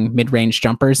taking mid range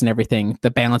jumpers and everything.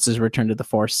 The balance is returned to the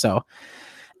force. So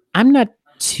I'm not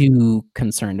too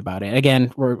concerned about it.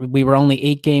 Again, we were only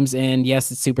 8 games in.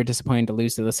 Yes, it's super disappointing to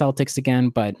lose to the Celtics again,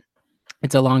 but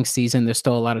it's a long season. There's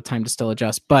still a lot of time to still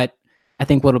adjust. But I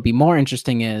think what'll be more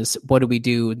interesting is, what do we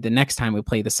do the next time we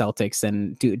play the Celtics,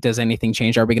 and does anything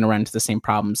change? Are we going to run into the same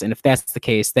problems? And if that's the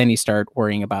case, then you start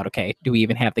worrying about, okay, do we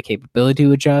even have the capability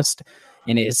to adjust?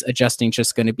 And is adjusting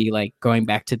just going to be like going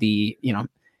back to the,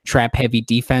 trap heavy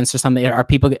defense or something? Are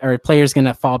players going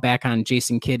to fall back on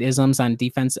Jason Kidd isms on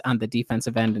the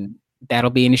defensive end, and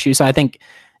that'll be an issue? So I think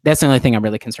that's the only thing I'm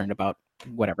really concerned about,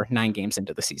 9 games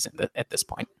into the season at this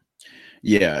point.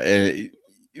 Yeah.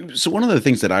 So one of the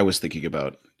things that I was thinking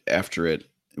about after it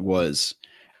was,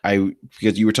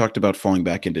 because you were talked about falling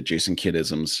back into Jason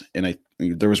Kidd-isms, and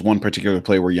there was one particular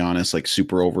play where Giannis like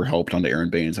super overhelped onto Aaron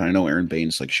Baines. And I know Aaron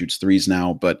Baines like shoots threes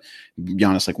now, but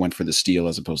Giannis like went for the steal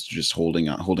as opposed to just holding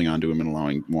on to him and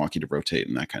allowing Milwaukee to rotate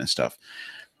and that kind of stuff.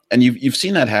 And you've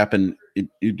seen that happen,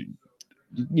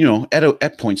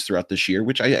 at points throughout this year,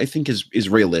 which I think is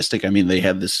realistic. I mean, they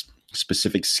had this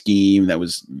specific scheme that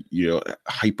was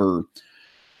hyper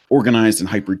organized and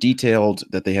hyper detailed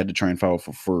that they had to try and follow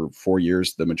for 4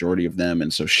 years, the majority of them.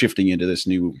 And so shifting into this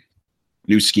new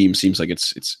scheme seems like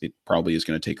it probably is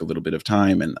going to take a little bit of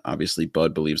time. And obviously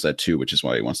Bud believes that too, which is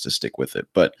why he wants to stick with it.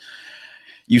 But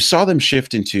you saw them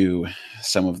shift into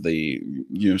some of the,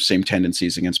 same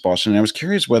tendencies against Boston. And I was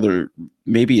curious whether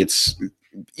maybe it's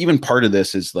even part of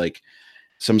this is like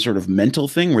some sort of mental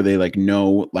thing where they like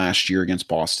know last year against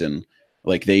Boston,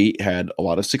 like they had a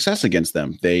lot of success against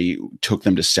them. They took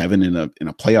them to 7 in a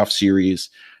playoff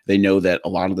series. They know that a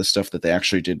lot of the stuff that they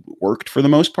actually did worked for the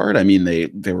most part. I mean,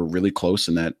 they were really close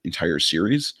in that entire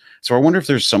series. So I wonder if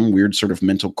there's some weird sort of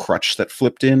mental crutch that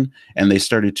flipped in and they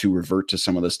started to revert to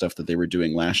some of the stuff that they were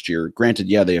doing last year. Granted,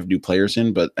 yeah, they have new players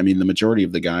in, but I mean, the majority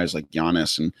of the guys like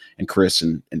Giannis and Chris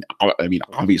and I mean,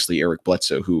 obviously Eric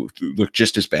Bledsoe, who looked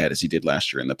just as bad as he did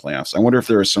last year in the playoffs. I wonder if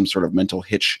there was some sort of mental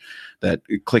hitch that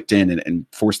clicked in and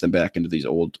forced them back into these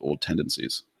old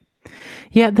tendencies.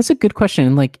 Yeah, that's a good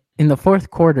question. Like in the fourth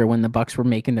quarter, when the Bucks were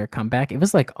making their comeback, it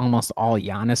was like almost all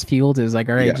Giannis fueled. It was like,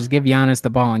 all right, just give Giannis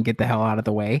the ball and get the hell out of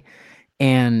the way.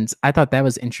 And I thought that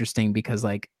was interesting because,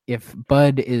 like, if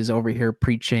Bud is over here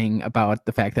preaching about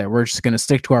the fact that we're just going to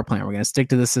stick to our plan, we're going to stick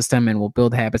to the system and we'll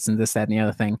build habits and this, that, and the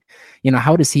other thing,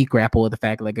 how does he grapple with the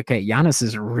fact, like, okay, Giannis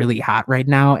is really hot right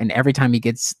now, and every time he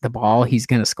gets the ball, he's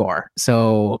going to score.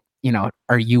 So,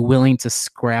 are you willing to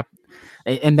scrap?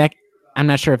 And that, I'm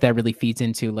not sure if that really feeds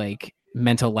into like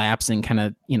mental lapse and kind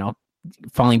of,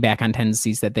 falling back on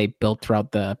tendencies that they built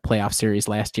throughout the playoff series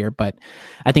last year. But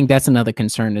I think that's another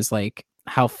concern, is like,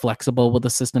 how flexible will the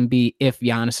system be if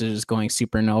Giannis is just going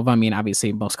supernova? I mean,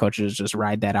 obviously most coaches just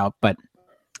ride that out, but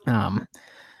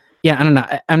yeah, I don't know.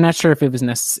 I'm not sure if it was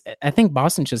necessary. I think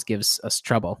Boston just gives us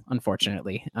trouble,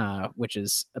 unfortunately, which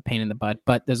is a pain in the butt,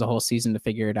 but there's a whole season to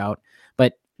figure it out.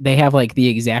 But they have like the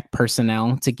exact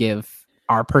personnel to give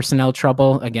our personnel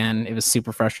trouble. Again, it was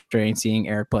super frustrating seeing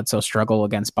Eric Bledsoe struggle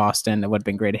against Boston. It would have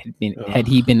been great had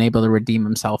he been able to redeem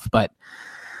himself, but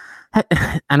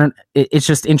it's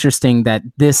just interesting that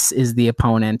this is the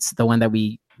opponent, the one that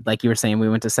we, like you were saying, we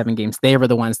went to 7 games. They were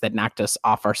the ones that knocked us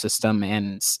off our system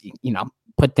and,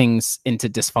 put things into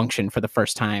dysfunction for the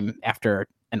first time after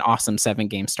an awesome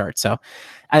 7-game start. So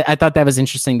I thought that was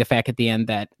interesting, the fact at the end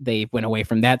that they went away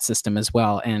from that system as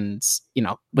well. And,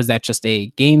 was that just a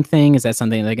game thing? Is that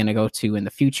something they're going to go to in the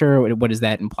future? What does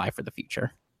that imply for the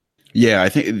future? Yeah, I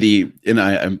think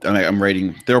I'm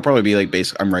writing. There'll probably be like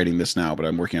I'm writing this now, but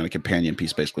I'm working on a companion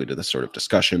piece basically to this sort of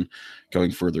discussion,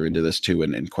 going further into this too,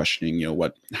 and questioning,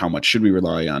 how much should we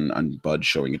rely on Bud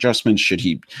showing adjustments? Should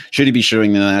he be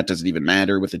showing that? Does it even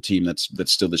matter with a team that's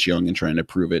still this young and trying to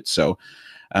prove it? So,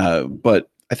 but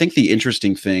I think the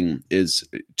interesting thing is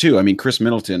too. I mean, Chris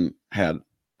Middleton had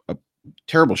a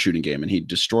terrible shooting game, and he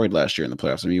destroyed last year in the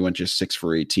playoffs. I mean, he went just 6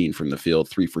 for 18 from the field,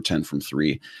 3 for 10 from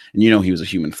 3, and he was a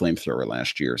human flamethrower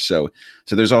last year. So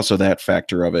there's also that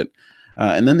factor of it.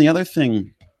 And then the other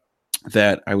thing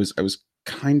that I was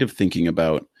kind of thinking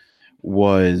about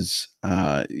was,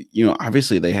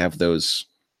 obviously they have those.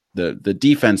 The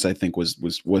defense, I think, was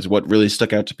what really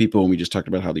stuck out to people, and we just talked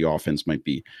about how the offense might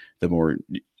be the more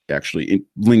actually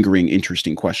lingering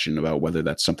interesting question about whether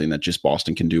that's something that just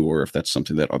Boston can do or if that's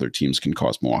something that other teams can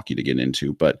cause Milwaukee to get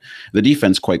into. But the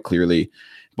defense, quite clearly,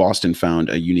 Boston found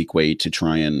a unique way to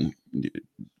try and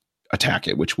attack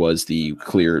it, which was the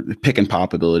clear pick and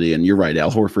pop ability. And you're right,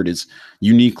 Al Horford is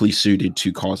uniquely suited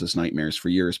to cause us nightmares for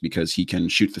years because he can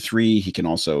shoot the three. He can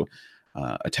also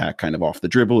attack kind of off the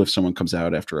dribble if someone comes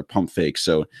out after a pump fake.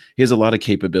 So he has a lot of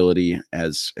capability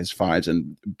as fives,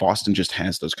 and Boston just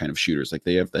has those kind of shooters. Like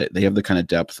they have the kind of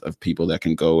depth of people that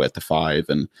can go at the five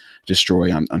and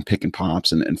destroy on pick and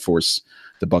pops and force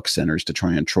the Bucks centers to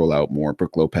try and troll out more.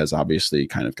 Brook Lopez obviously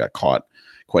kind of got caught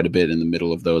quite a bit in the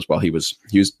middle of those while he was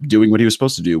doing what he was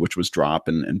supposed to do, which was drop,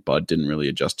 and Bud didn't really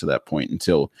adjust to that point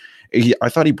until I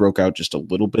thought he broke out just a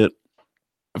little bit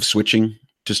of switching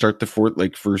to start the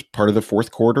first part of the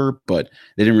fourth quarter, but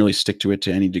they didn't really stick to it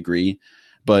to any degree.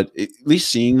 But at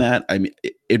least seeing that, I mean,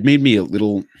 it made me a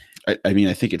little, I mean,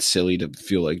 I think it's silly to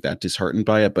feel like that disheartened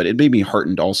by it, but it made me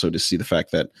heartened also to see the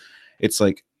fact that it's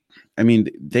like, I mean,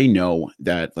 they know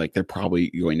that like they're probably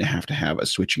going to have a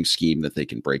switching scheme that they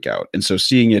can break out. And so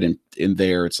seeing it in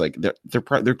there, it's like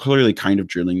they're clearly kind of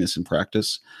drilling this in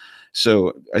practice.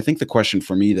 So I think the question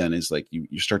for me then is like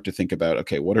you start to think about,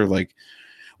 okay, what are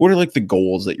the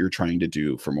goals that you're trying to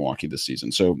do for Milwaukee this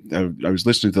season? So I was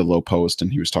listening to the Low Post,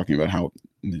 and he was talking about how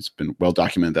it's been well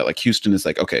documented that like Houston is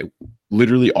like, okay,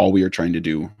 literally all we are trying to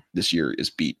do this year is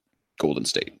beat Golden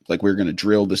State. Like we're going to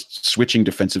drill this switching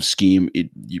defensive scheme.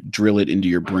 You drill it into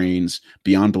your brains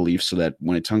beyond belief so that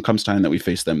when it comes time that we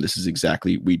face them, this is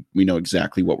exactly, we know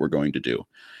exactly what we're going to do.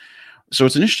 So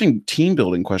it's an interesting team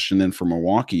building question then for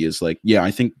Milwaukee is like, yeah,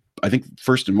 I think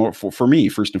first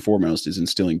and foremost is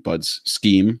instilling Bud's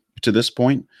scheme to this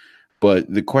point.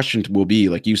 But the question will be,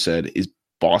 like you said, is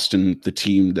Boston the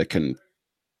team that can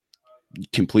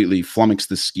completely flummox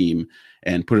the scheme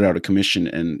and put it out of commission?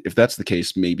 And if that's the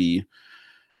case, maybe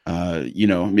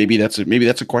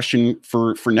that's a question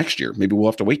for next year. Maybe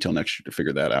we'll have to wait till next year to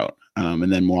figure that out.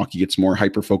 And then Milwaukee gets more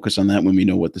hyper focus on that when we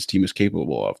know what this team is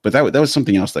capable of. But that was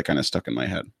something else that kind of stuck in my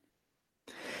head.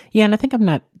 Yeah, and I think I'm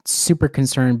not super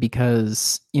concerned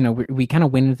because, we kind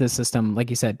of went into the system, like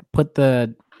you said, put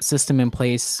the system in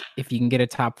place if you can get a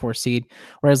top 4 seed.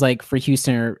 Whereas like for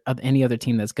Houston or any other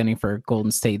team that's gunning for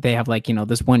Golden State, they have like,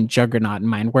 this one juggernaut in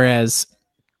mind. Whereas,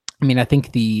 I mean, I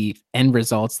think the end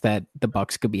results that the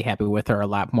Bucks could be happy with are a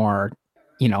lot more,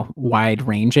 wide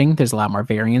ranging. There's a lot more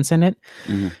variance in it.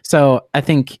 Mm-hmm. So I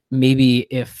think maybe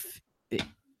if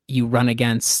you run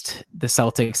against the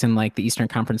Celtics in like the Eastern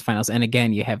Conference Finals, and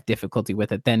again, you have difficulty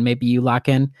with it, then maybe you lock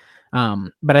in.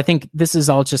 But I think this is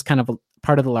all just kind of a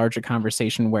part of the larger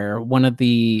conversation where one of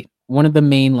the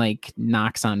main like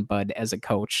knocks on Bud as a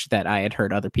coach that I had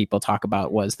heard other people talk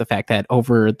about was the fact that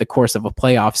over the course of a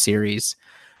playoff series,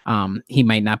 he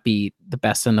might not be the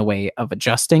best in the way of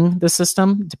adjusting the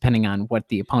system, depending on what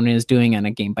the opponent is doing on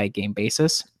a game by game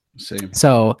basis. Same.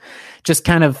 So just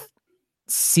kind of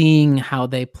seeing how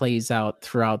they plays out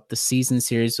throughout the season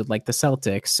series with like the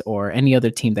Celtics or any other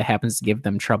team that happens to give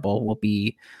them trouble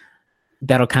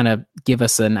that'll kind of give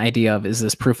us an idea of, is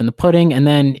this proof in the pudding? And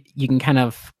then you can kind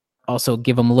of also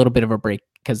give them a little bit of a break.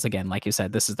 Because again, like you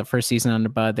said, this is the first season under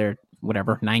Bud. They're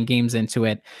 9 games into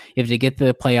it. If they get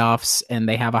the playoffs and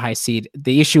they have a high seed,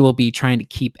 the issue will be trying to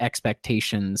keep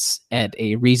expectations at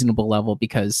a reasonable level,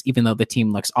 because even though the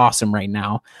team looks awesome right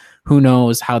now, who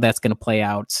knows how that's going to play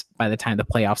out by the time the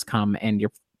playoffs come and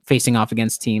you're facing off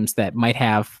against teams that might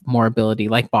have more ability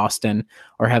like Boston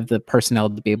or have the personnel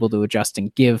to be able to adjust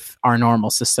and give our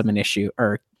normal system an issue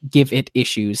or give it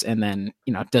issues. And then,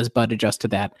 does Bud adjust to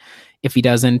that? If he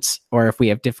doesn't, or if we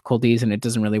have difficulties and it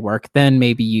doesn't really work, then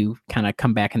maybe you kind of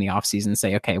come back in the offseason and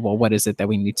say, okay, well, what is it that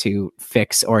we need to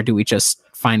fix? Or do we just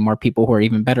find more people who are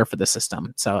even better for the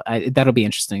system? So that'll be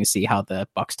interesting to see how the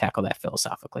Bucks tackle that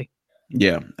philosophically.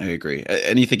 Yeah, I agree.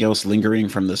 Anything else lingering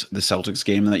from the Celtics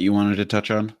game that you wanted to touch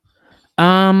on?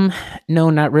 No,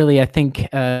 not really. I think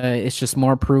it's just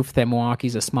more proof that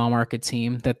Milwaukee's a small market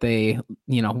team, that they,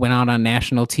 went out on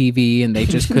national TV and they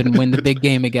just couldn't win the big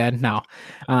game again.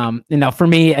 No, for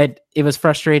me, it was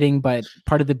frustrating, but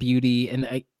part of the beauty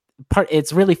and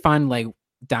it's really fun, like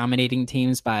dominating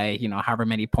teams by, however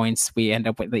many points we end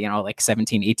up with, like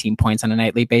 17, 18 points on a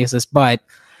nightly basis. But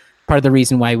part of the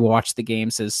reason why we watch the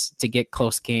games is to get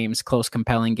close games, close,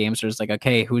 compelling games. There's like,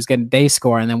 okay, they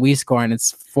score and then we score and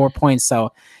it's 4 points.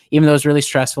 So even though it was really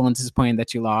stressful and disappointing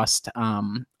that you lost,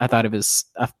 I thought it was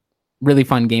a really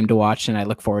fun game to watch. And I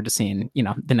look forward to seeing,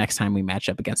 the next time we match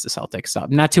up against the Celtics. So I'm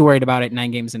not too worried about it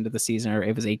 9 games into the season, or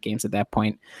it was 8 games at that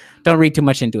point. Don't read too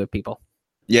much into it, people.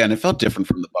 Yeah, and it felt different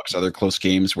from the Bucks' other close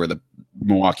games where the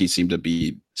Milwaukee seemed to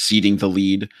be ceding the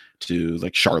lead to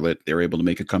like Charlotte. They were able to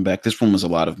make a comeback. This one was a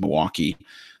lot of Milwaukee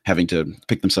having to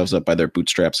pick themselves up by their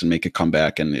bootstraps and make a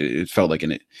comeback. And it felt like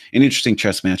an interesting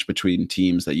chess match between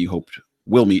teams that you hoped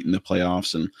will meet in the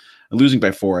playoffs. And losing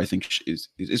by 4, I think,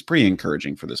 is pretty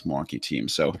encouraging for this Milwaukee team.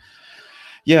 So,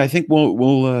 yeah, I think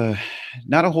we'll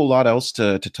not a whole lot else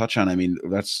to touch on. I mean,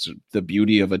 that's the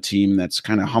beauty of a team that's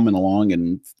kind of humming along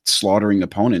and slaughtering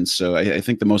opponents. So I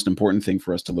think the most important thing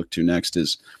for us to look to next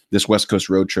is this West Coast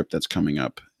road trip that's coming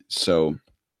up. So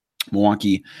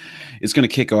Milwaukee is going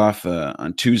to kick off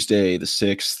on Tuesday, the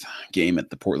 6th, game at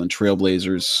the Portland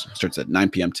Trailblazers. Starts at 9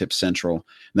 p.m. tip Central. And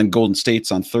then Golden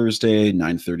State's on Thursday,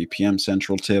 9:30 p.m.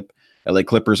 Central tip. LA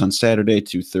Clippers on Saturday,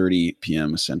 2:30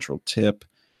 p.m. Central tip.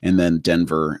 And then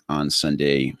Denver on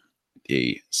Sunday,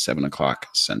 a 7 o'clock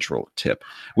Central tip.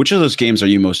 Which of those games are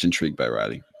you most intrigued by,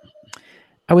 Riley?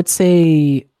 I would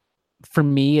say for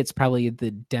me, it's probably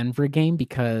the Denver game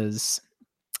because,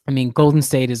 I mean, Golden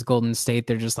State is Golden State.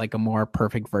 They're just like a more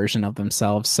perfect version of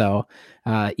themselves. So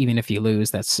even if you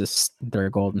lose, that's just they're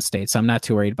Golden State. So I'm not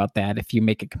too worried about that. If you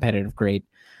make it competitive, great.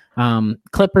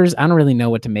 Clippers, I don't really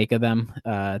know what to make of them.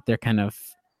 They're kind of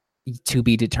to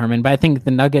be determined. But I think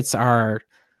the Nuggets are,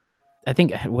 I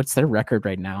think, what's their record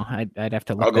right now? I'd have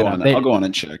to look. I'll go on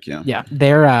and check. Yeah.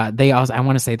 Yeah. They also, I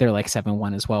want to say they're like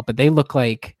 7-1 as well, but they look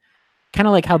like kind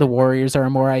of like how the Warriors are a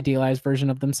more idealized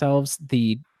version of themselves.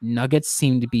 The Nuggets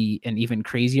seem to be an even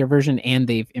crazier version, and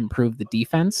they've improved the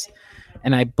defense.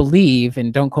 And I believe,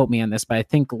 and don't quote me on this, but I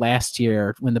think last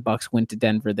year when the Bucks went to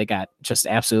Denver, they got just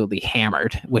absolutely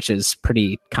hammered, which is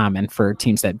pretty common for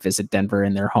teams that visit Denver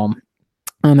in their home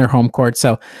court.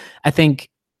 So I think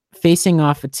facing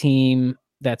off a team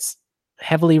that's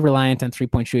heavily reliant on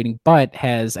 3-point shooting, but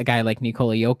has a guy like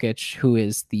Nikola Jokic, who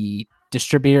is the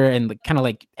distributor and kind of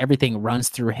like everything runs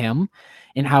through him,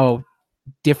 and how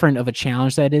different of a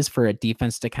challenge that is for a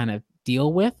defense to kind of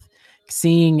deal with.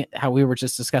 Seeing how we were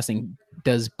just discussing,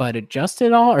 does Bud adjust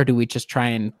at all, or do we just try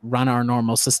and run our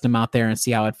normal system out there and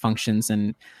see how it functions?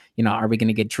 And, are we going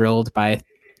to get drilled by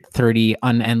 30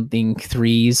 unending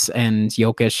threes and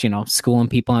Jokic, schooling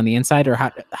people on the inside, or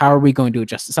how are we going to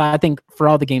adjust? So I think for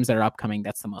all the games that are upcoming,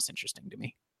 that's the most interesting to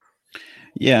me.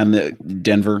 Yeah, and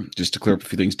Denver, just to clear up a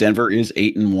few things, Denver is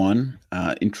 8-1.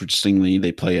 Interestingly,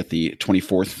 they play at the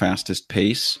 24th fastest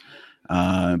pace.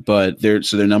 But their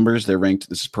numbers, they're ranked,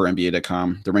 this is per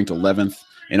NBA.com, they're ranked 11th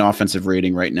in offensive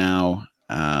rating right now.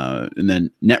 And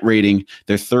then net rating,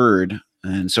 they're 3rd.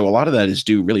 And so a lot of that is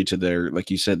due really to their, like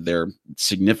you said, their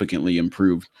significantly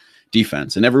improved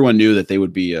defense. And everyone knew that they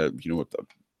would be a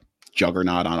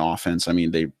juggernaut on offense. I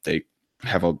mean, they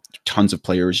have tons of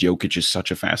players. Jokic is such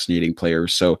a fascinating player.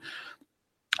 So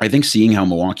I think seeing how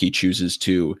Milwaukee chooses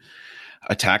to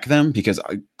attack them, because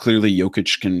clearly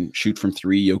Jokic can shoot from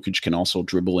 3. Jokic can also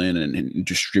dribble in and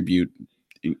distribute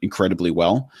incredibly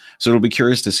well. So it'll be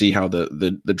curious to see how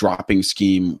the dropping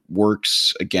scheme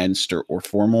works against or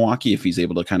for Milwaukee, if he's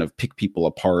able to kind of pick people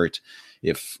apart,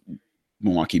 if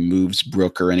Milwaukee moves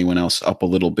Brook or anyone else up a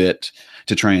little bit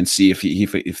to try and see if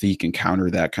he can counter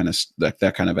that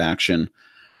kind of action.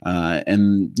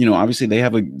 And obviously they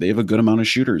have a good amount of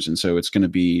shooters, and so I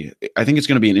think it's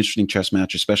going to be an interesting chess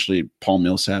match, especially Paul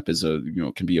Millsap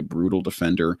can be a brutal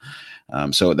defender.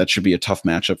 So that should be a tough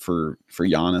matchup for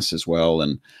Giannis as well.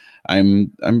 And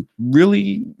I'm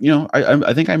really,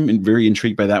 I think I'm very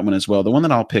intrigued by that one as well. The one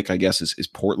that I'll pick, I guess, is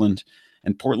Portland.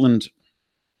 And Portland,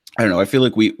 I don't know. I feel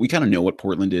like we kind of know what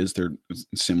Portland is. They're a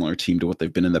similar team to what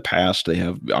they've been in the past. They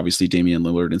have obviously Damian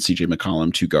Lillard and CJ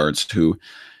McCollum, 2 guards who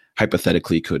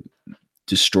hypothetically could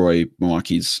destroy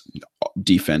Milwaukee's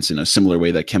defense in a similar way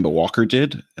that Kemba Walker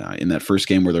did in that first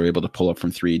game where they're able to pull up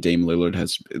from 3. Dame Lillard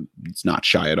it's not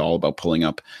shy at all about pulling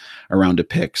up around a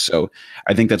pick. So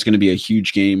I think that's going to be a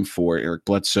huge game for Eric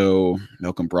Bledsoe,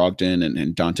 Malcolm Brogdon,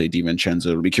 and Dante DiVincenzo.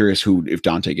 It'll be curious if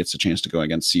Dante gets a chance to go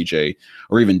against CJ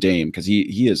or even Dame, because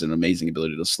he has an amazing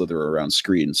ability to slither around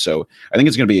screens. So I think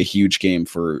it's going to be a huge game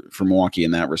for Milwaukee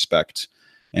in that respect.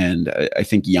 And I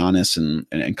think Giannis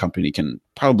and company can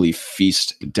probably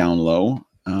feast down low.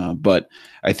 But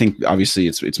I think obviously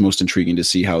it's most intriguing to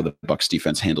see how the Bucks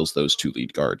defense handles those 2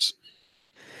 lead guards.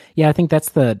 Yeah, I think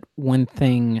that's the one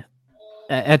thing.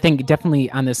 I think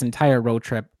definitely on this entire road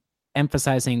trip,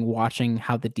 emphasizing watching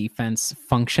how the defense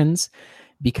functions,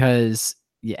 because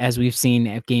as we've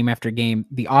seen game after game,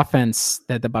 the offense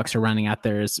that the Bucks are running out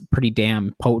there is pretty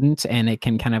damn potent, and it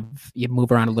can kind of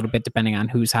move around a little bit depending on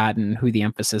who's hot and who the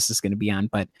emphasis is going to be on.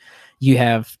 But you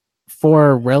have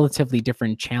 4 relatively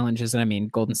different challenges. And I mean,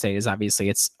 Golden State is obviously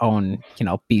its own,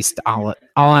 beast all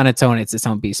on its own. It's its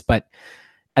own beast. But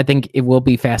I think it will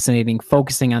be fascinating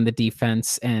focusing on the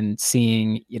defense and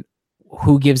seeing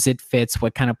who gives it fits,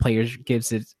 what kind of players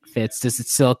gives it fits. Does it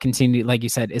still continue? Like you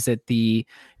said, is it the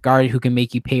guard who can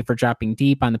make you pay for dropping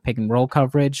deep on the pick and roll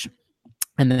coverage?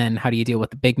 And then how do you deal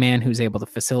with the big man who's able to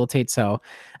facilitate? So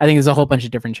I think there's a whole bunch of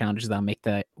different challenges that'll make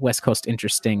the West Coast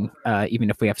interesting,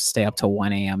 even if we have to stay up till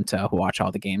 1 a.m. to watch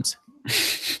all the games.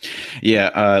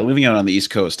 Yeah, living out on the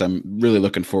East Coast, I'm really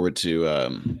looking forward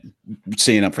to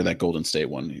staying up for that Golden State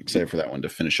one. Excited for that one to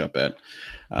finish up at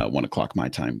 1 o'clock my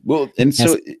time. Well, and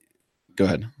so go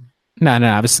ahead. No,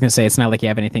 I was just gonna say it's not like you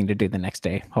have anything to do the next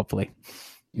day. Hopefully.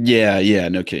 Yeah,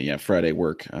 no kidding. Yeah, Friday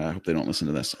work. I hope they don't listen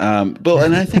to this. But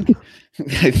and I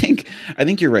think, I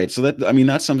think you're right. So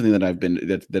that's something that I've been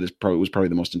that is probably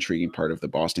the most intriguing part of the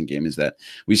Boston game is that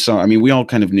we saw. I mean, we all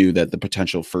kind of knew that the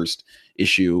potential first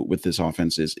issue with this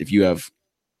offense is if you have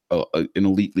an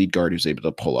elite lead guard who's able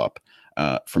to pull up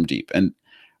from deep, and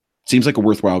it seems like a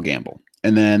worthwhile gamble.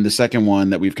 And then the second one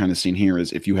that we've kind of seen here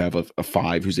is if you have a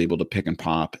five who's able to pick and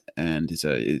pop and is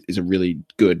a really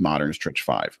good modern stretch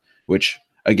five, which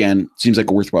again, seems like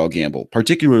a worthwhile gamble,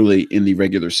 particularly in the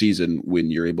regular season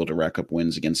when you're able to rack up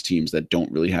wins against teams that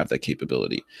don't really have that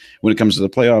capability. When it comes to the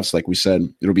playoffs, like we said,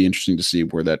 it'll be interesting to see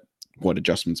what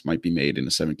adjustments might be made in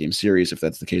a 7-game series, if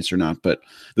that's the case or not. But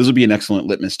this will be an excellent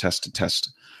litmus test to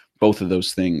test both of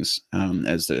those things,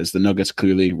 as the Nuggets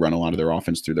clearly run a lot of their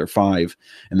offense through their five,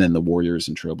 and then the Warriors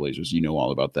and Trailblazers, you know all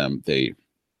about them.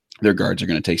 Their guards are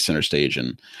going to take center stage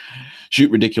and shoot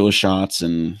ridiculous shots,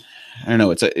 and I don't know.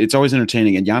 It's always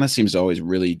entertaining, and Giannis seems to always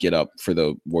really get up for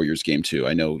the Warriors game too.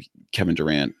 I know Kevin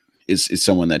Durant is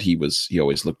someone that he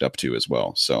always looked up to as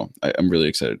well. So I'm really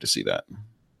excited to see that.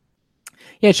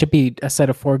 Yeah, it should be a set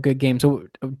of 4 good games. So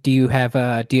do you have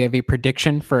a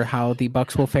prediction for how the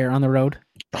Bucks will fare on the road?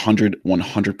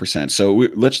 100%. So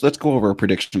let's go over our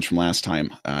predictions from last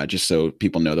time, just so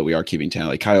people know that we are keeping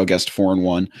tally. Kyle guessed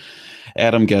 4-1.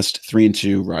 Adam guessed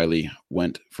 3-2. Riley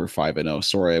went for 5-0.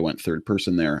 Sorry, I went third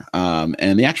person there.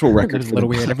 And the actual record was a little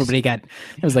weird. Everybody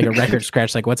it was like a record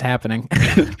scratch. Like, what's happening?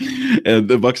 And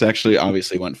the Bucks actually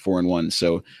obviously went 4-1.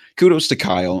 So kudos to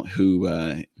Kyle, who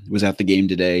was at the game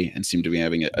today and seemed to be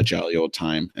having a jolly old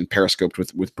time, and periscoped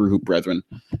with Brew Hoop Brethren,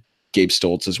 Gabe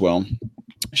Stoltz as well.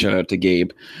 Shout out to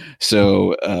Gabe.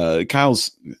 So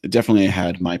Kyle's definitely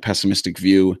had my pessimistic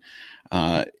view.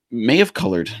 May have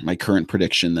colored my current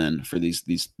prediction then for these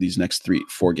next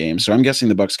 3-4 games. So I'm guessing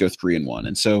the Bucks go 3-1,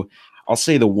 and so I'll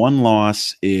say the one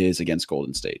loss is against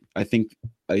Golden State. I think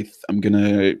I'm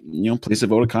gonna place a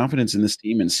vote of confidence in this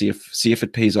team and see if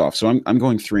it pays off. So I'm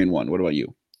going 3-1. What about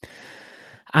you?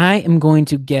 I am going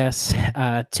to guess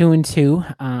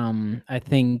 2-2. I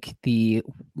think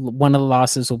one of the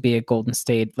losses will be at Golden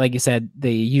State. Like you said,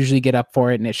 they usually get up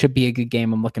for it, and it should be a good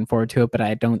game. I'm looking forward to it, but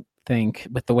I don't think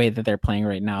with the way that they're playing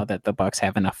right now that the Bucks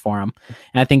have enough for them.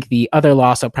 And I think the other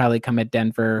loss will probably come at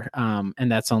Denver, and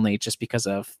that's only just because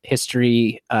of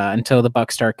history until the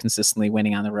Bucks start consistently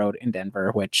winning on the road in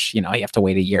Denver, which you have to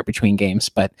wait a year between games.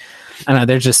 But I don't know,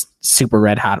 they're just super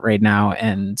red hot right now,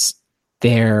 and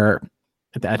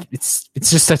it's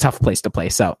just a tough place to play.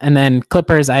 So, and then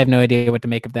Clippers, I have no idea what to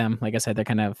make of them. Like I said, they're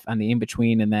kind of on the in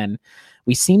between, and then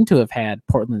we seem to have had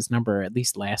Portland's number at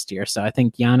least last year. So I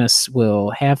think Giannis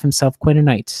will have himself quite a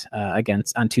night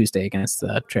on Tuesday against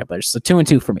the Trailblazers. So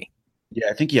 2-2 for me.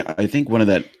 Yeah, I think one of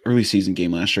that early season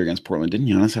game last year against Portland, didn't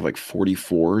Giannis have like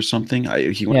 44 or something?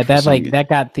 That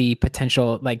got the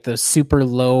potential, like the super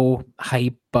low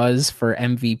hype buzz for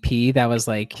MVP. That was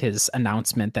like his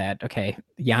announcement that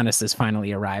Giannis has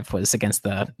finally arrived, was against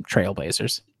the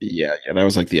Trailblazers. Yeah, that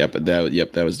was like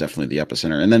that was definitely the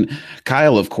epicenter. And then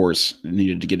Kyle, of course,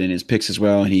 needed to get in his picks as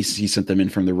well, and he sent them in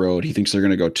from the road. He thinks they're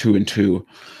going to go 2-2,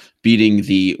 beating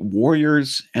the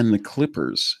Warriors and the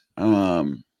Clippers.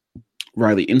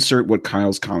 Riley, insert what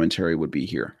Kyle's commentary would be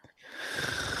here.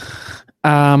 No,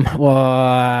 I'm trying.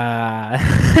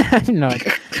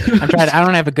 I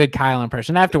don't have a good Kyle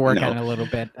impression. I have to work on it a little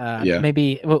bit.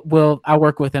 Maybe I'll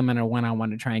work with him in a one-on-one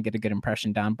to try and get a good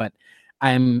impression down. But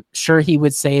I'm sure he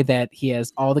would say that he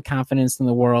has all the confidence in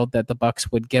the world that the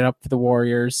Bucks would get up for the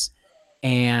Warriors,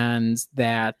 and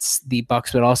that the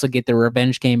Bucks would also get the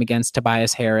revenge game against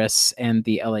Tobias Harris and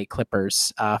the LA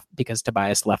Clippers because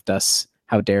Tobias left us.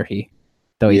 How dare he?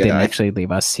 Though he didn't actually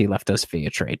leave us, he left us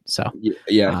via trade. So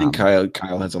I think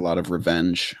Kyle has a lot of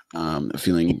revenge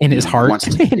feeling in his heart.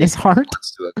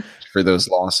 For those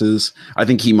losses. I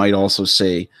think he might also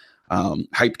say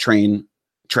hype train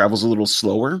travels a little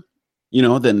slower,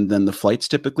 than the flights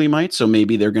typically might. So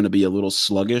maybe they're going to be a little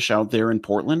sluggish out there in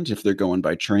Portland if they're going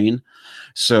by train.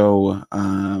 So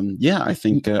I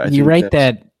think you're right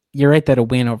that you're right that a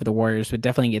win over the Warriors would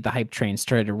definitely get the hype train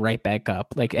started right back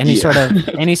up. Like any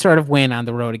sort of win on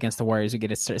the road against the Warriors would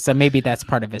get it started. So maybe that's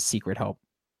part of his secret hope.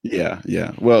 Yeah.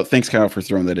 Well, thanks, Kyle, for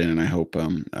throwing that in, and I hope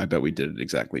I bet we did it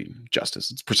exactly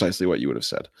justice. It's precisely what you would have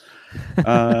said.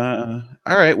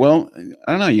 All right. Well,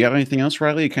 I don't know. You got anything else,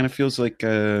 Riley? It kind of feels like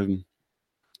it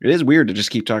is weird to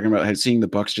just keep talking about seeing the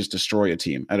Bucks just destroy a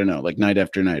team. I don't know, like night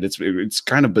after night. It's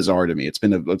kind of bizarre to me. It's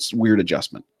been it's weird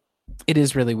adjustment. It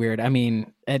is really weird. I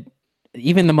mean,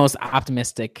 even the most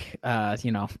optimistic,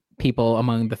 people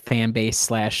among the fan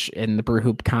base / in the Brew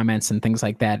Hoop comments and things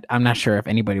like that, I'm not sure if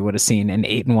anybody would have seen an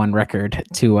 8-1 record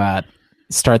to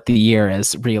start the year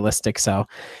as realistic. So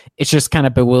it's just kind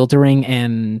of bewildering,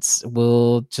 and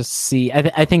we'll just see.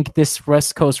 I think this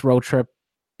West Coast road trip,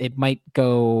 it might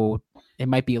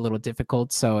be a little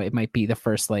difficult. So it might be the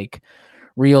first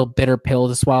real bitter pill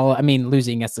to swallow. I mean,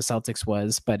 losing against the Celtics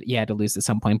was, but you had to lose at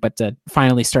some point. But to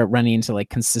finally start running into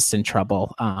consistent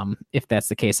trouble, if that's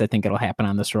the case, I think it'll happen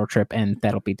on this road trip, and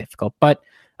that'll be difficult. But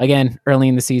again, early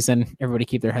in the season, everybody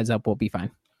keep their heads up. We'll be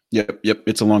fine. Yep.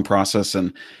 It's a long process,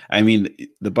 and I mean,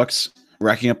 the Bucks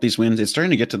racking up these wins. It's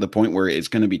starting to get to the point where it's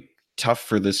going to be tough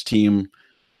for this team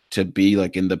to be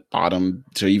in the bottom,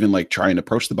 to even try and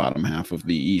approach the bottom half of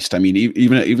the East. I mean,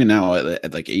 even now at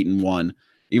 8-1.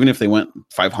 Even if they went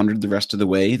 500 the rest of the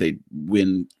way, they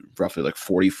win roughly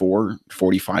 44,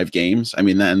 45 games. I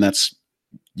mean, that's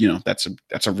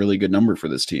a really good number for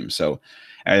this team. So,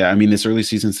 I mean, this early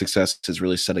season success is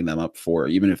really setting them up for,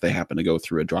 even if they happen to go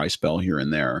through a dry spell here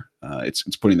and there, it's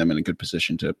putting them in a good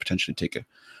position to potentially take a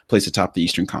place atop the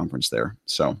Eastern Conference there.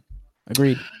 So,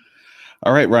 agreed.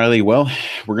 All right, Riley. Well,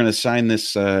 we're going to sign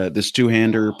this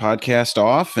two-hander podcast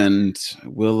off, and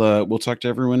we'll talk to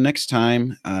everyone next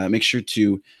time. Make sure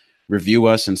to review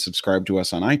us and subscribe to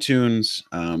us on iTunes.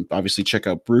 Obviously, check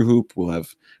out Brew Hoop. We'll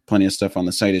have plenty of stuff on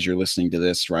the site as you're listening to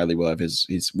this. Riley will have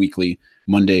his weekly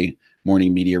Monday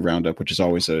morning media roundup, which is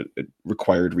always a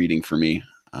required reading for me.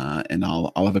 And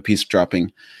I'll have a piece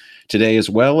dropping today as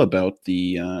well about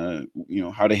the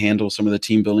how to handle some of the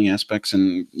team building aspects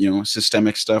and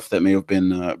systemic stuff that may have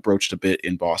been broached a bit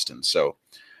in Boston. So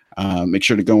make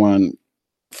sure to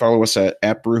follow us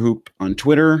at BrewHoop on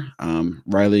Twitter.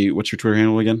 Riley, what's your Twitter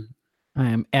handle again? I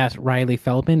am at Riley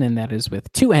Feldman, and that is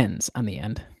with 2 N's on the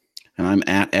end. And I'm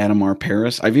at Adam R.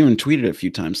 Paris. I've even tweeted a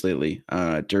few times lately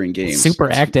during games.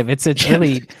 Super active. It's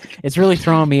really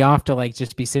throwing me off to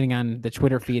just be sitting on the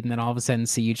Twitter feed and then all of a sudden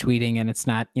see you tweeting, and it's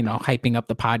not hyping up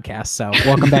the podcast. So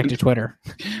welcome back to Twitter.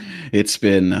 It's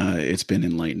been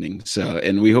enlightening. So,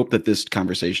 and we hope that this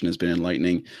conversation has been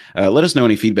enlightening. Let us know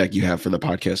any feedback you have for the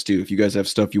podcast too. If you guys have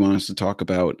stuff you want us to talk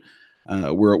about,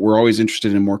 we're always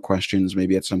interested in more questions.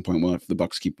 Maybe at some point, if the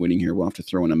Bucks keep winning here, we'll have to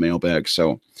throw in a mailbag.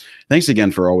 So thanks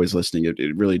again for always listening.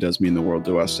 It really does mean the world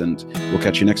to us, and we'll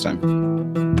catch you next time.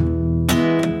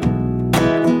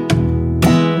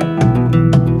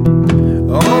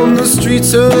 On the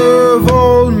streets of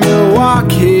old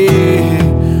Milwaukee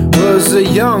was a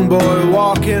young boy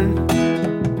walking.